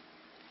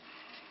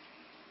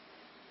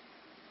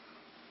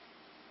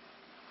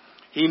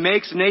 He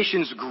makes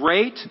nations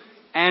great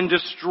and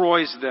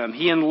destroys them.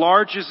 He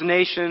enlarges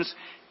nations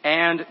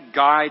and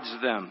guides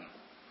them.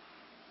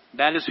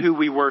 That is who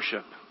we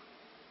worship.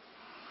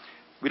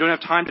 We don't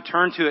have time to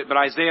turn to it, but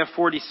Isaiah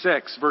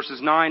 46,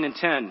 verses 9 and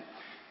 10.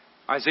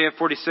 Isaiah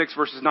 46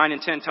 verses 9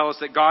 and 10 tell us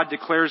that God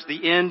declares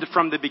the end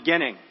from the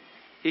beginning.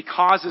 He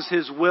causes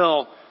His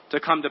will to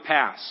come to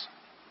pass.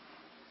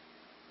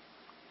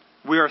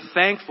 We are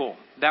thankful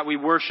that we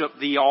worship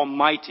the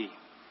Almighty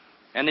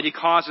and that He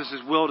causes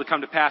His will to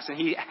come to pass, and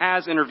He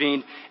has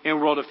intervened in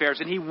world affairs,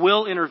 and He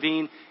will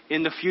intervene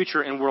in the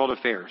future in world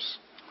affairs.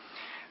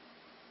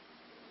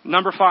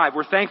 Number 5,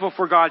 we're thankful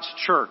for God's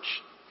church.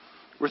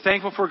 We're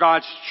thankful for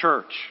God's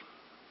church.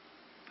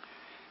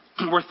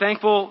 We're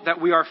thankful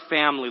that we are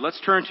family. Let's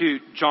turn to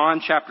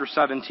John chapter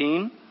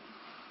 17.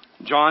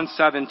 John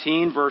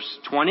 17 verse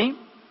 20.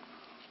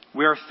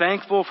 We are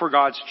thankful for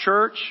God's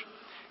church.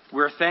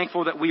 We're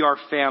thankful that we are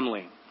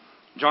family.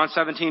 John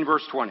 17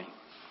 verse 20.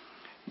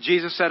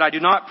 Jesus said, I do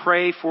not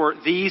pray for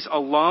these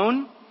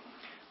alone,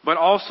 but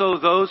also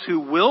those who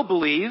will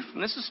believe.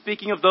 And this is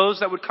speaking of those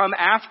that would come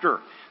after.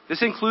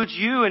 This includes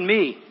you and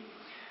me.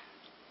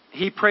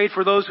 He prayed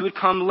for those who would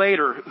come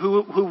later,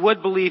 who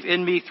would believe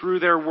in me through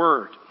their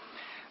word,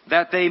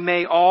 that they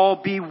may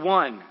all be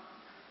one.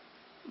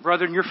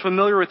 Brethren, you're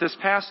familiar with this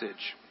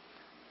passage,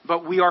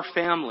 but we are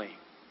family.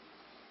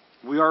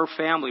 We are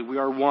family. We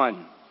are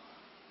one.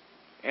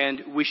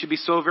 And we should be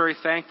so very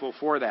thankful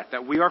for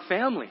that we are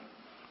family.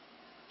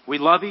 We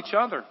love each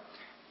other.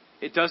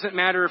 It doesn't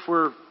matter if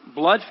we're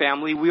blood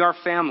family, we are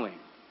family.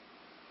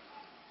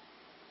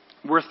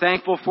 We're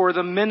thankful for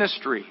the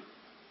ministry.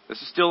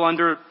 This is still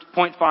under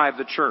point 5,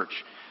 the church.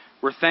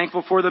 We're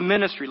thankful for the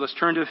ministry. Let's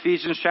turn to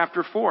Ephesians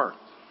chapter 4.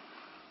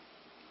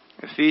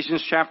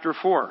 Ephesians chapter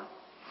 4.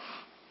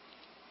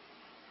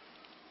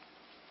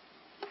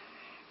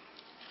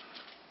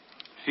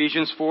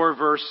 Ephesians 4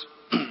 verse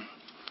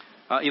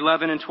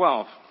 11 and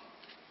 12.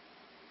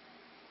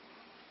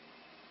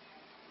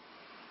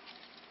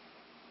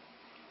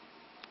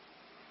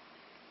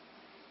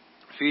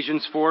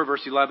 Ephesians 4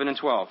 verse 11 and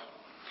 12.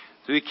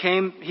 So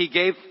he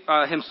gave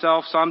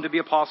himself some to be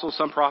apostles,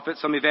 some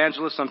prophets, some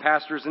evangelists, some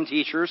pastors and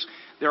teachers.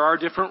 There are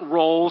different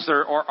roles.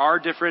 There are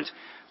different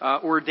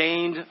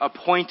ordained,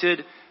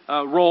 appointed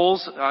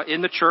roles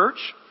in the church.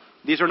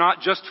 These are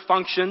not just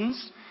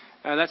functions.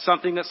 That's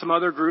something that some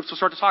other groups will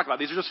start to talk about.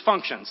 These are just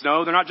functions.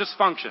 No, they're not just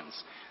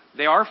functions.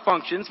 They are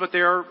functions, but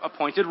they are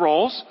appointed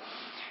roles.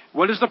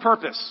 What is the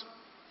purpose?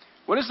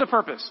 What is the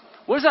purpose?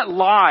 What is that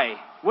lie?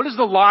 What is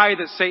the lie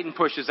that Satan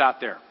pushes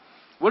out there?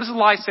 What is the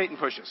lie Satan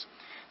pushes?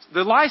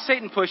 The lie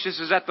Satan pushes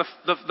is that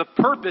the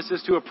purpose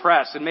is to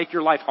oppress and make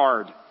your life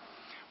hard.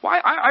 Well,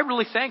 I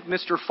really thank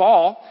Mr.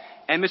 Fall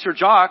and Mr.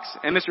 Jocks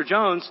and Mr.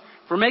 Jones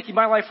for making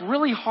my life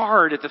really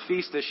hard at the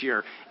feast this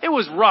year. It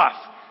was rough.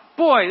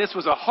 Boy, this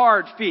was a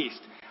hard feast.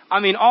 I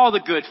mean, all the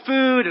good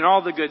food and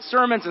all the good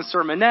sermons and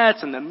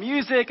sermonettes and the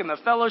music and the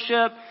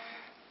fellowship.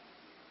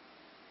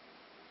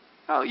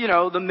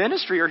 Oh, the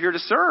ministry are here to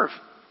serve.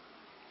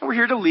 And we're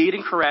here to lead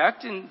and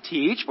correct and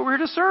teach, but we're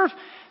here to serve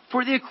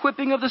for the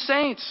equipping of the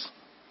saints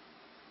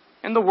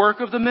and the work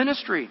of the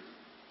ministry,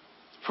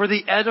 for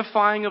the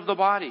edifying of the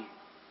body.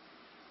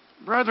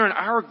 Brethren,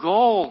 our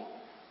goal,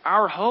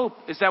 our hope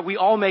is that we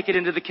all make it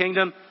into the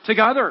kingdom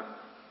together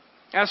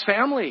as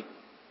family.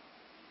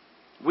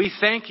 We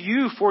thank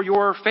you for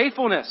your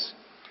faithfulness.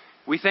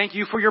 We thank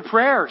you for your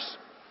prayers.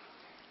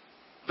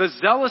 The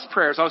zealous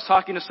prayers. I was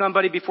talking to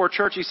somebody before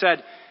church. He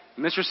said,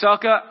 Mr.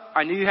 Selka,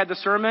 I knew you had the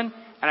sermon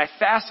and I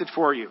fasted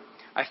for you.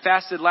 I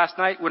fasted last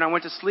night when I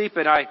went to sleep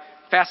and I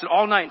fasted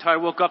all night until I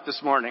woke up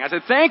this morning. I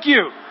said, thank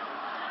you.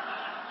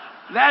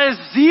 That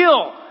is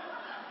zeal.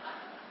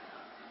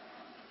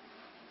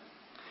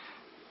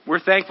 We're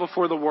thankful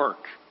for the work.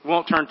 We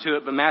won't turn to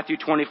it, but Matthew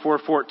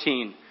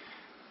 24:14.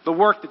 The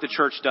work that the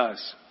church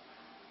does.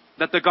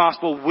 That the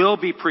gospel will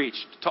be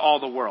preached to all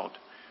the world.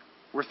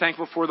 We're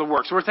thankful for the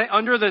work. So we're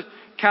under the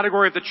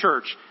category of the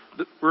church.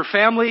 We're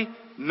family,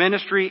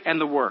 ministry, and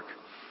the work.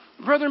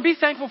 Brethren, be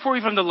thankful for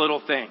even the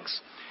little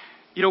things.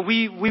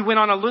 We went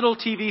on a little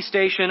TV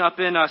station up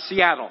in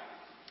Seattle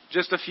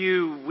just a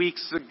few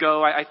weeks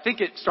ago. I think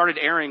it started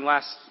airing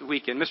last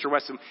weekend. Mr.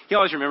 Weston, he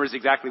always remembers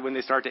exactly when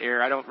they start to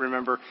air. I don't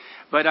remember.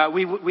 But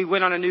we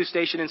went on a news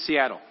station in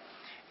Seattle.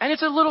 And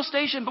it's a little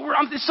station, but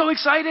it's so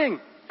exciting.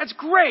 That's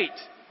great.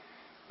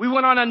 We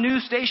went on a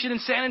news station in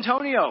San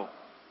Antonio.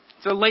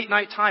 It's a late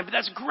night time, but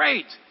that's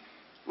great.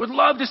 Would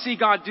love to see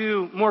God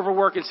do more of a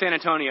work in San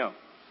Antonio.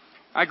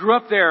 I grew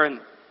up there and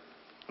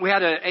we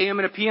had an AM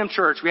and a PM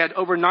church. We had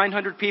over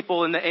 900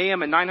 people in the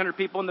AM and 900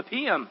 people in the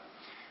PM.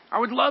 I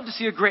would love to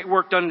see a great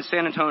work done in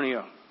San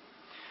Antonio.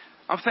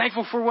 I'm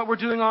thankful for what we're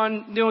doing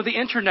on the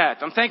internet.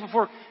 I'm thankful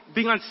for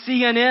being on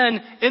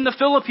CNN in the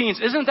Philippines.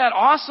 Isn't that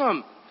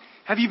awesome?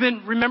 Have you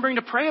been remembering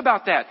to pray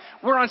about that?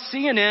 We're on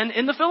CNN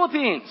in the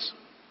Philippines.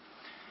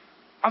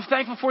 I'm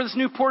thankful for this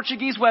new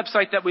Portuguese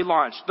website that we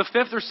launched, the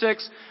 5th or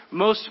 6th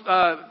most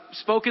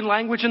spoken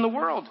language in the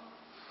world.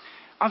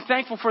 I'm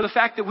thankful for the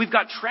fact that we've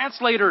got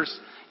translators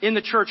in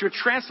the church who are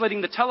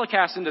translating the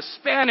telecast into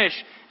Spanish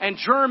and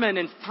German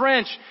and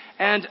French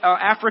and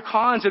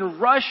Afrikaans and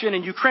Russian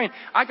and Ukraine.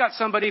 I got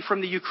somebody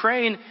from the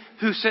Ukraine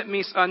who sent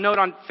me a note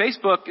on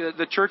Facebook,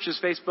 the church's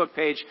Facebook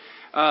page,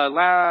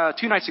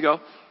 2 nights ago,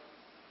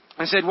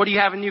 and said, what do you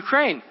have in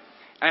Ukraine?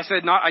 I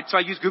said, so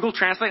I used Google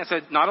Translate. I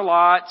said, not a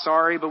lot,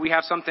 sorry, but we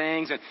have some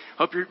things, and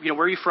hope where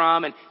are you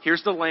from? And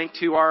here's the link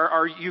to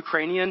our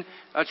Ukrainian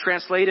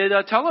translated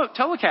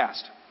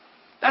telecast.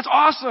 That's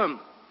awesome.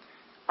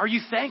 Are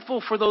you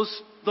thankful for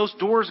those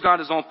doors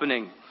God is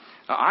opening?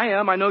 I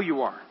am. I know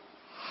you are.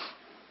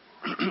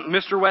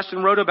 Mr.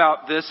 Weston wrote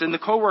about this in the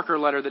coworker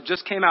letter that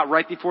just came out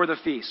right before the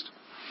feast.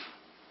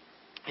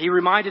 He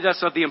reminded us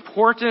of the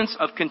importance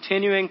of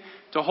continuing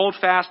to hold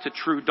fast to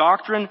true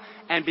doctrine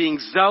and being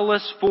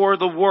zealous for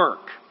the work.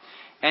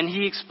 And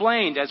he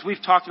explained, as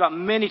we've talked about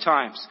many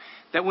times,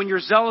 that when you're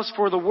zealous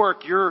for the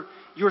work, you're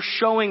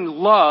showing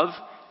love,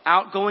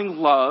 outgoing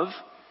love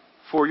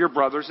for your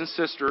brothers and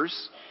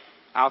sisters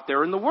out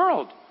there in the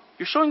world.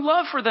 You're showing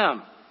love for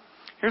them.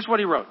 Here's what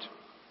he wrote.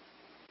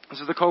 This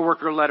is the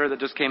coworker letter that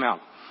just came out.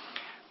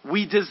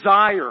 We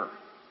desire.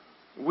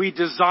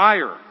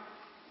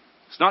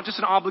 It's not just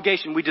an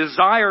obligation. We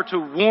desire to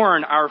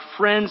warn our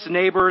friends,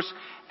 neighbors,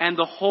 and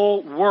the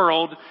whole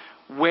world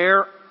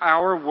where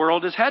our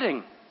world is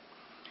heading.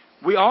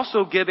 We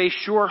also give a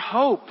sure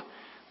hope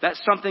that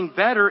something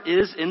better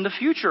is in the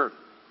future.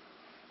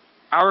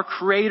 Our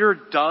Creator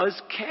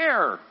does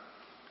care.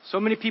 So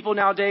many people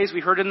nowadays,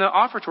 we heard in the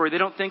offertory, they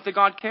don't think that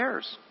God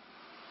cares.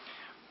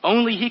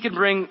 Only He can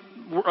bring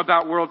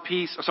about world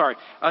peace, to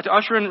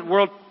usher in a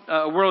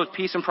world of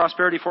peace and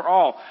prosperity for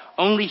all.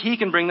 Only He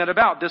can bring that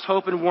about. This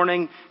hope and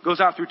warning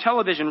goes out through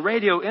television,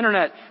 radio,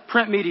 internet,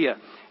 print media.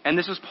 And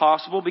this is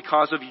possible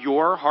because of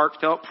your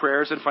heartfelt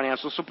prayers and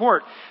financial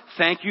support.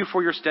 Thank you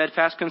for your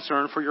steadfast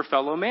concern for your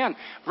fellow man.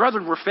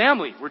 Brethren, we're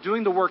family. We're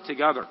doing the work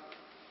together.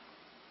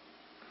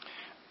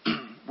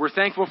 We're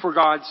thankful for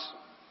God's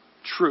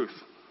truth.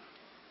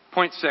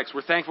 Point 6,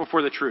 we're thankful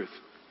for the truth.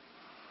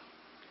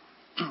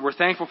 We're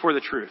thankful for the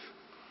truth.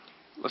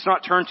 Let's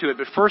not turn to it,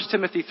 but 1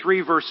 Timothy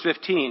 3 verse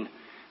 15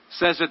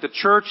 says that the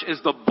church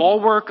is the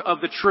bulwark of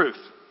the truth.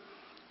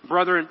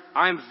 Brethren,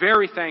 I am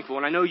very thankful,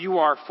 and I know you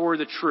are, for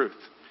the truth.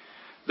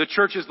 The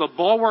church is the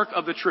bulwark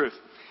of the truth.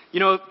 You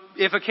know,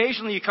 if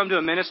occasionally you come to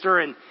a minister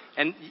and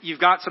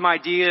you've got some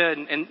idea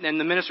and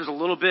the minister's a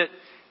little bit,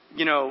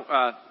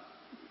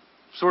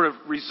 sort of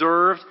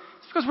reserved,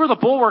 it's because we're the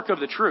bulwark of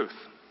the truth.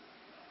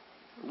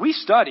 We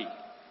study,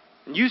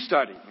 and you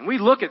study, and we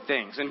look at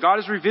things, and God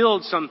has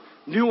revealed some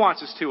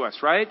nuances to us,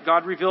 right?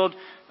 God revealed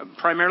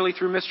primarily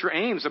through Mr.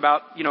 Ames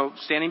about,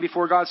 standing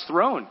before God's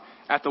throne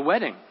at the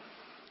wedding.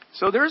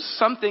 So there's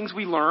some things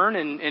we learn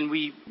and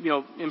we,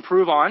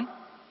 improve on.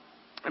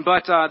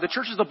 But the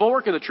church is the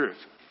bulwark of the truth.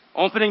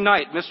 Opening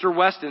night, Mr.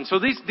 Weston. So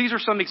these are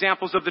some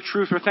examples of the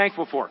truth we're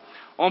thankful for.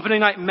 Opening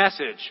night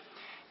message.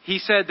 He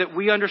said that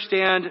we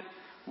understand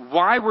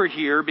why we're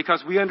here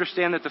because we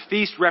understand that the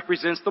feast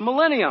represents the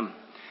millennium,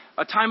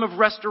 a time of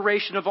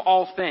restoration of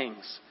all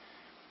things.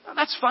 Now,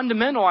 that's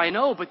fundamental, I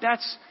know, but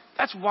that's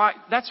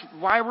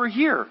why we're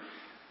here.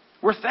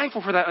 We're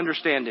thankful for that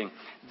understanding.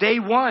 Day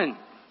 1,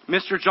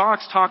 Mr.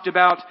 Jocks talked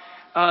about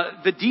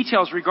the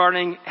details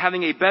regarding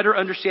having a better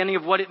understanding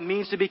of what it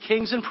means to be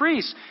kings and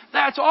priests.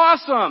 That's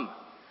awesome.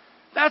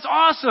 That's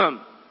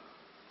awesome.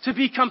 To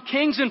become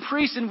kings and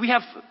priests, and we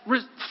have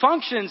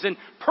functions and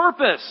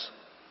purpose.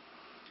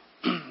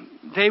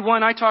 Day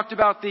 1, I talked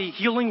about the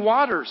healing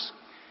waters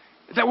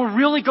that will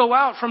really go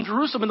out from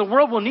Jerusalem, and the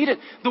world will need it.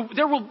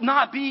 There will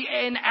not be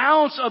an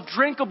ounce of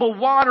drinkable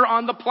water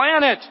on the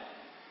planet.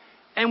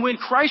 And when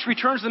Christ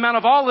returns to the Mount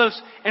of Olives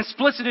and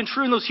splits it in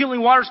two, and those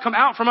healing waters come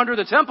out from under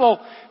the temple,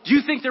 do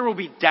you think there will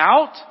be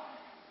doubt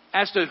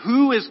as to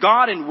who is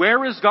God and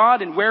where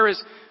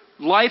is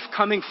life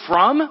coming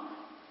from?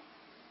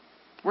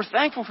 We're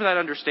thankful for that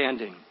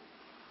understanding.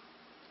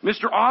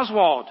 Mr.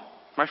 Oswald,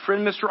 my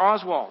friend Mr.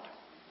 Oswald,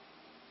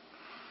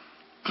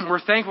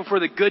 we're thankful for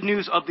the good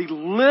news of the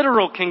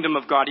literal kingdom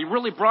of God. He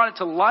really brought it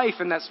to life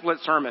in that split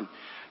sermon.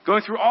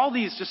 Going through all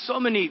these, just so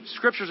many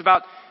scriptures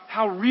about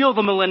how real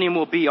the millennium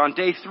will be on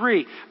day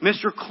 3.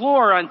 Mr.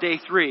 Clore on day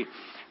 3.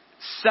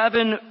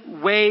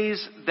 7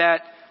 ways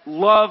that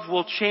love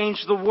will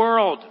change the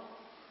world.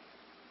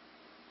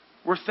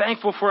 We're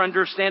thankful for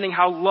understanding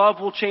how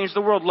love will change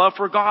the world. Love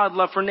for God,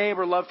 love for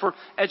neighbor, love for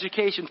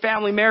education,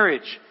 family,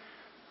 marriage.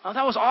 Oh,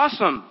 that was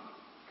awesome.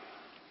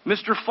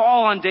 Mr.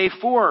 Fall on day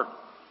 4.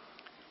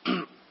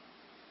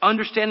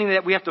 Understanding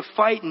that we have to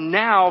fight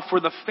now for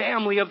the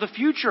family of the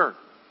future.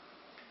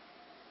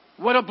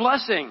 What a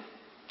blessing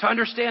to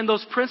understand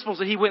those principles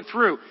that he went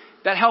through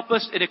that help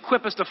us and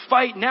equip us to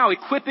fight now.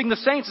 Equipping the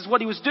saints is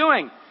what he was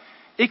doing.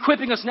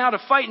 Equipping us now to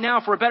fight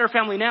now for a better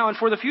family now and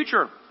for the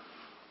future.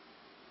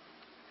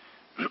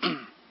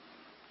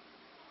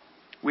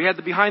 We had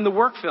the behind the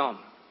work film.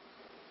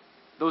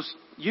 Those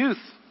youth,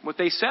 what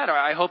they said,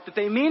 I hope that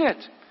they mean it.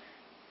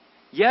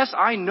 Yes,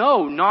 I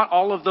know not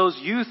all of those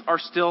youth are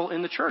still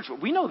in the church. But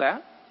we know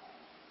that.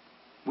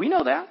 We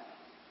know that.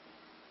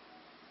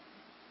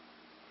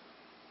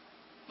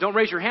 Don't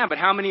raise your hand, but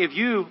how many of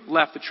you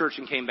left the church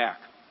and came back?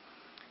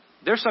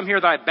 There's some here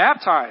that I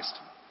baptized.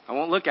 I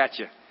won't look at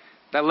you.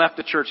 That left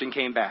the church and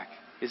came back.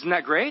 Isn't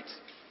that great?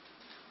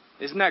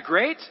 Isn't that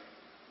great?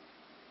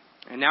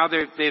 And now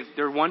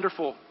they're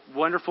wonderful,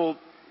 wonderful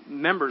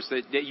members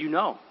that you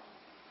know.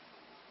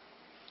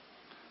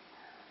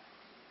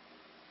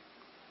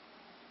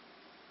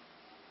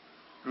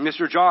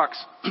 Mr.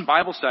 Jock's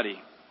Bible study,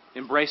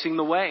 embracing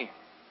the way.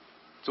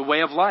 It's a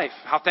way of life.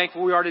 How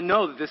thankful we are to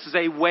know that this is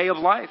a way of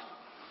life.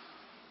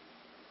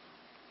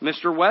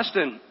 Mr.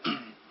 Weston,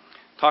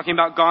 talking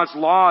about God's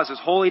laws, His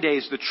holy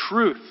days, the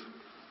truth.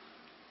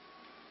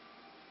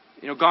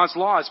 God's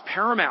law is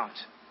paramount.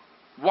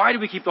 Why do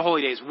we keep the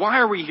holy days? Why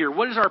are we here?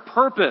 What is our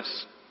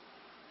purpose?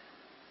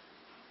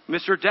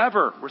 Mr.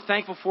 Dever, we're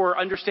thankful for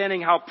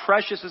understanding how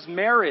precious is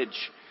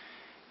marriage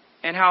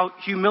and how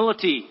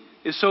humility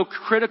is so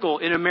critical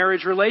in a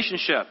marriage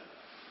relationship.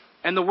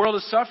 And the world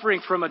is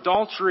suffering from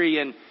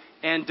adultery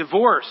and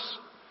divorce.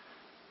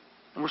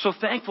 And we're so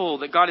thankful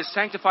that God has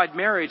sanctified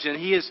marriage and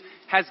He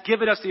has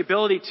given us the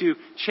ability to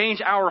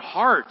change our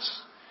hearts.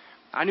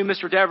 I knew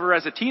Mr. Dever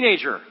as a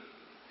teenager.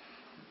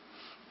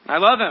 I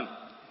love him.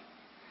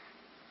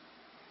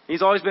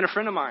 He's always been a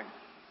friend of mine.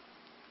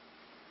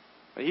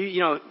 But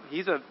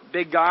he's a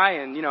big guy,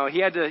 and he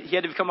had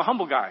to become a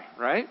humble guy,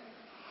 right?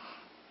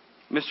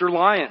 Mr.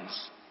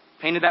 Lyons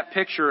painted that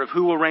picture of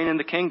who will reign in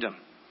the kingdom,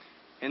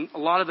 and a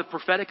lot of the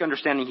prophetic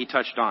understanding he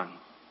touched on.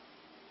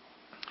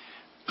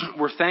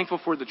 We're thankful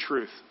for the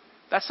truth.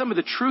 That's some of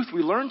the truth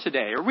we learned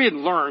today, or we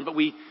didn't learn, but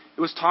it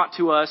was taught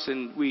to us,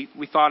 and we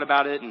thought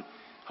about it, and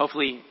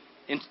hopefully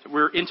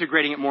we're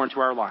integrating it more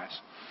into our lives.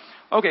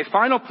 Okay,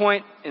 final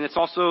point, and it's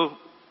also,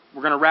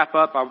 we're going to wrap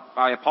up.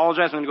 I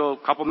apologize. I'm going to go a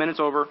couple minutes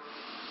over.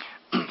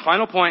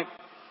 Final point.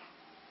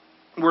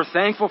 We're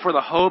thankful for the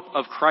hope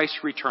of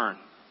Christ's return.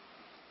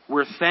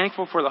 We're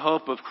thankful for the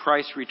hope of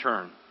Christ's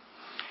return.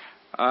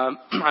 I'm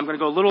going to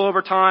go a little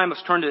over time.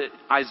 Let's turn to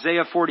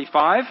Isaiah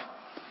 45.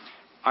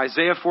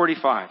 Isaiah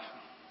 45.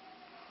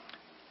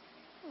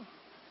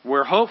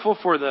 We're thankful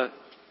for the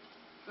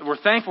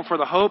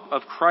hope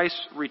of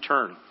Christ's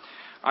return.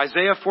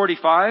 Isaiah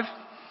 45,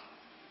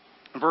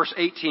 verse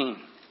 18.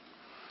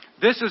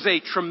 This is a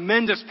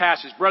tremendous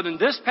passage. Brethren,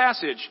 this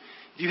passage,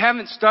 if you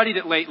haven't studied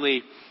it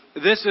lately,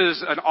 this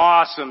is an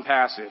awesome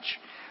passage.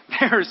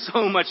 There is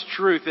so much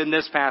truth in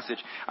this passage.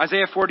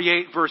 Isaiah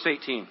 48, verse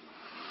 18.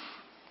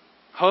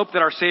 Hope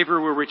that our Savior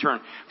will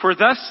return. For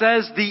thus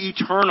says the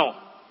eternal,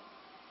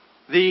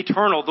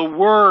 the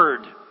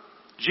Word,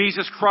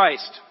 Jesus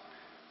Christ,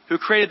 who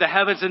created the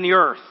heavens and the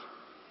earth.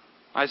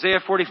 Isaiah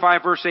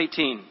 45, verse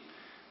 18.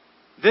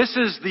 This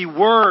is the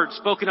word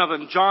spoken of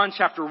in John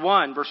chapter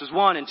 1, verses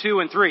 1 and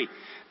 2 and 3.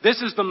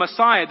 This is the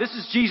Messiah. This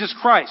is Jesus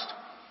Christ.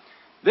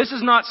 This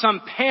is not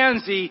some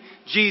pansy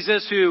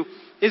Jesus who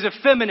is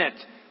effeminate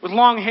with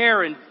long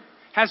hair and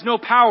has no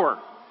power.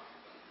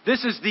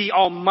 This is the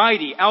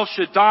Almighty, El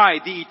Shaddai,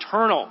 the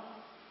Eternal,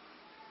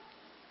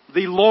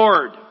 the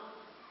Lord,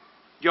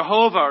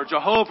 Jehovah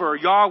or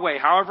Yahweh,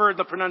 however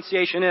the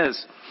pronunciation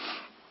is,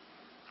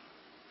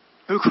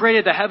 who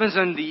created the heavens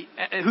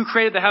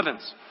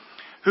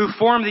who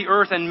formed the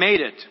earth and made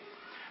it,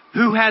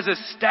 who has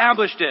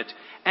established it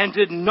and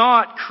did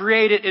not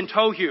create it in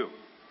tohu.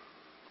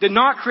 Did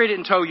not create it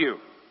in tohu.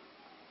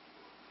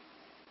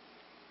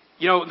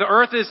 The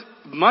earth is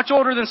much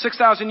older than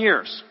 6,000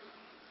 years.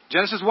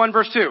 Genesis 1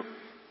 verse 2.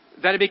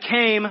 That it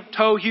became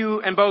tohu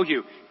and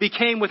bohu.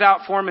 Became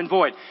without form and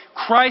void.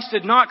 Christ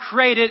did not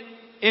create it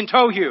in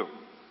tohu.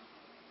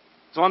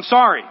 So I'm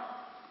sorry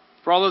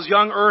for all those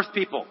young earth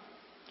people.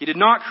 He did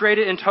not create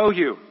it in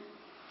tohu.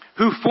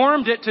 Who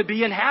formed it to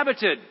be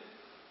inhabited.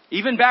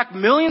 Even back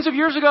millions of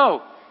years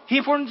ago,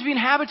 He formed it to be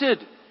inhabited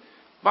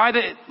by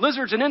the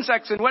lizards and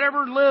insects and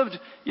whatever lived,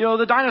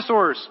 the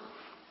dinosaurs,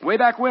 way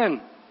back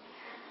when.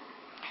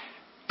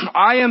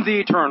 I am the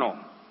eternal.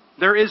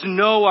 There is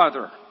no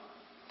other.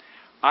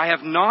 I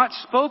have not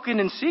spoken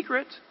in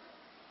secret.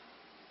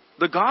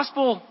 The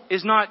gospel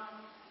is not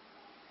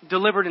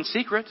delivered in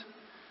secret.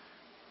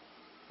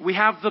 We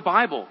have the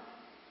Bible.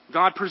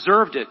 God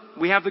preserved it.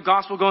 We have the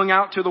gospel going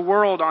out to the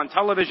world on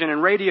television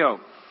and radio.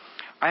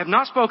 I have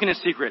not spoken in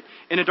secret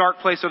in a dark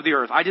place of the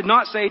earth. I did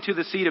not say to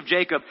the seed of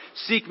Jacob,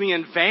 seek me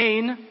in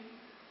vain.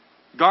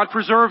 God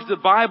preserved the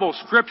Bible,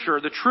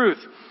 Scripture, the truth.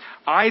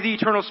 I, the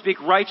eternal,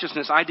 speak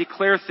righteousness. I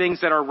declare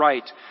things that are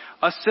right.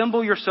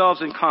 Assemble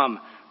yourselves and come.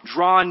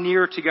 Draw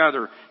near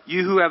together,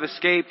 you who have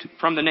escaped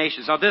from the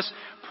nations. Now this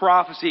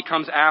prophecy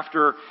comes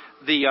after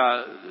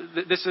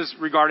this is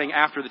regarding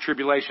after the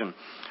tribulation.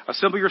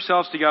 Assemble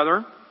yourselves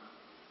together.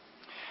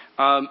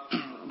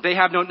 They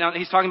have no, now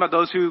he's talking about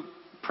those who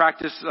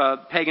practice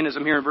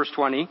paganism here in verse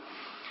 20.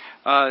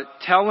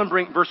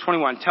 Verse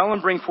 21, tell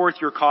and bring forth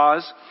your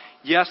cause.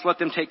 Yes, let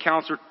them take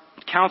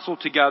counsel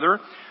together.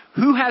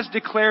 Who has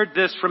declared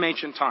this from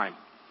ancient time?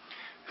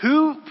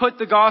 Who put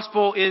the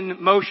gospel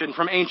in motion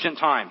from ancient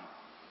time?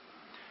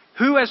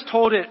 Who has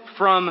told it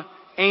from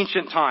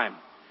ancient time?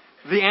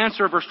 The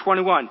answer, verse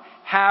 21,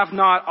 have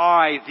not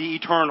I the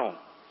eternal?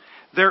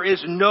 There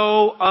is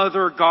no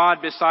other God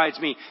besides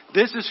me.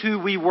 This is who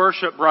we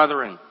worship,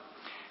 brethren.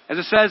 As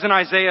it says in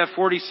Isaiah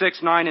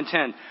 46, 9 and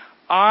 10,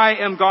 I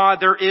am God,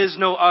 there is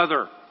no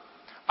other.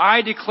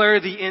 I declare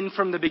the end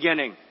from the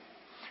beginning.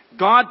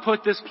 God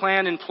put this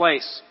plan in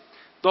place.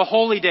 the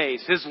holy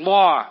days, His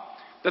law,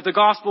 that the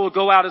gospel will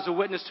go out as a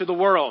witness to the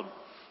world.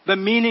 The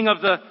meaning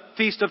of the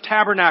Feast of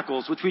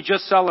Tabernacles, which we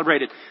just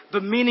celebrated.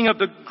 The meaning of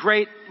the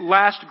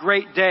last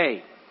great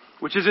day,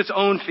 which is its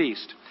own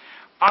feast.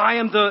 I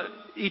am the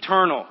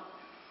eternal.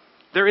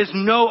 There is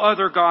no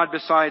other God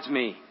besides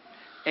me,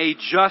 a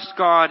just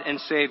God and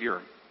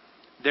Savior.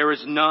 There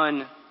is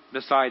none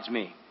besides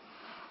me.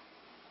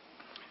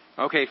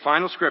 Okay,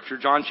 final scripture,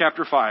 John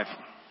chapter 5.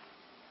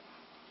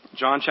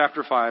 John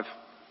chapter 5.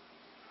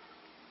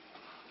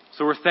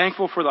 So we're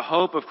thankful for the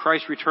hope of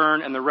Christ's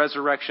return and the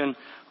resurrection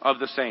of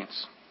the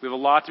saints. We have a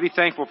lot to be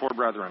thankful for,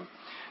 brethren.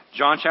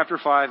 John chapter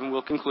 5, and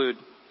we'll conclude.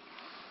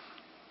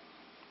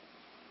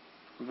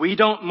 We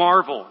don't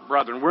marvel,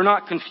 brethren. We're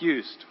not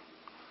confused.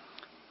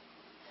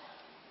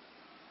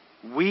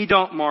 We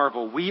don't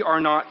marvel. We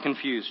are not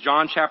confused.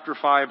 John chapter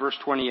 5, verse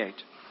 28.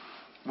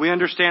 We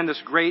understand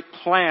this great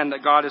plan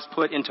that God has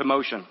put into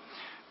motion.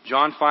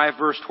 John 5,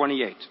 verse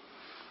 28.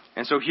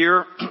 And so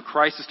here,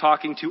 Christ is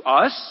talking to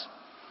us,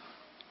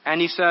 and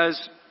He says,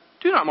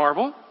 do not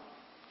marvel.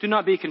 Do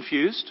not be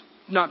confused.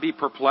 Do not be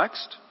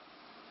perplexed.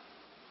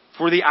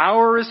 For the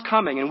hour is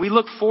coming, and we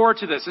look forward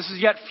to this. This is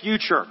yet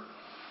future.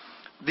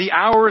 The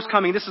hour is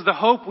coming. This is the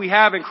hope we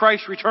have in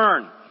Christ's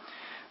return.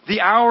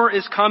 The hour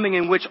is coming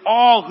in which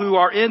all who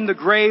are in the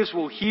graves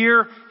will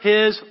hear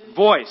His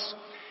voice.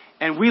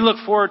 And we look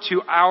forward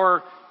to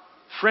our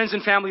friends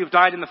and family who've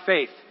died in the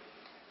faith.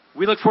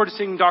 We look forward to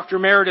seeing Dr.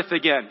 Meredith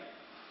again.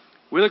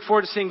 We look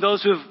forward to seeing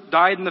those who have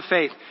died in the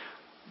faith.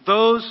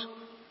 Those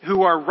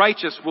who are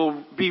righteous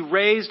will be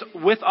raised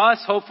with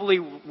us. Hopefully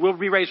we'll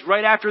be raised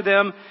right after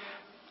them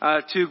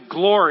to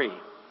glory.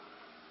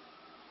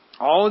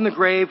 All in the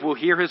grave will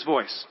hear His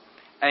voice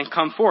and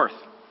come forth.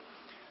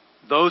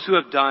 Those who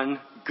have done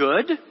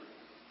good,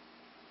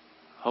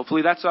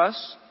 hopefully that's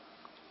us,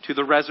 to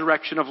the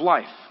resurrection of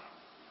life.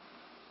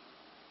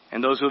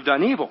 And those who have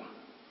done evil,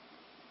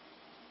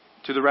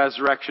 to the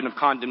resurrection of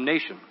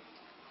condemnation.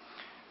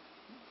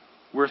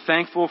 We're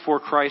thankful for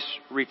Christ's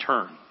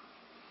return.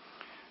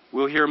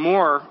 We'll hear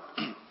more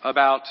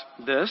about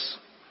this,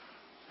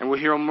 and we'll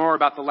hear more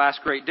about the last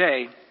great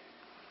day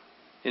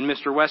in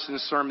Mr.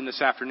 Weston's sermon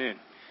this afternoon.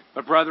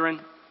 But brethren,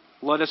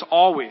 let us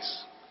always,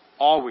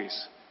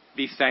 always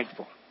be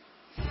thankful.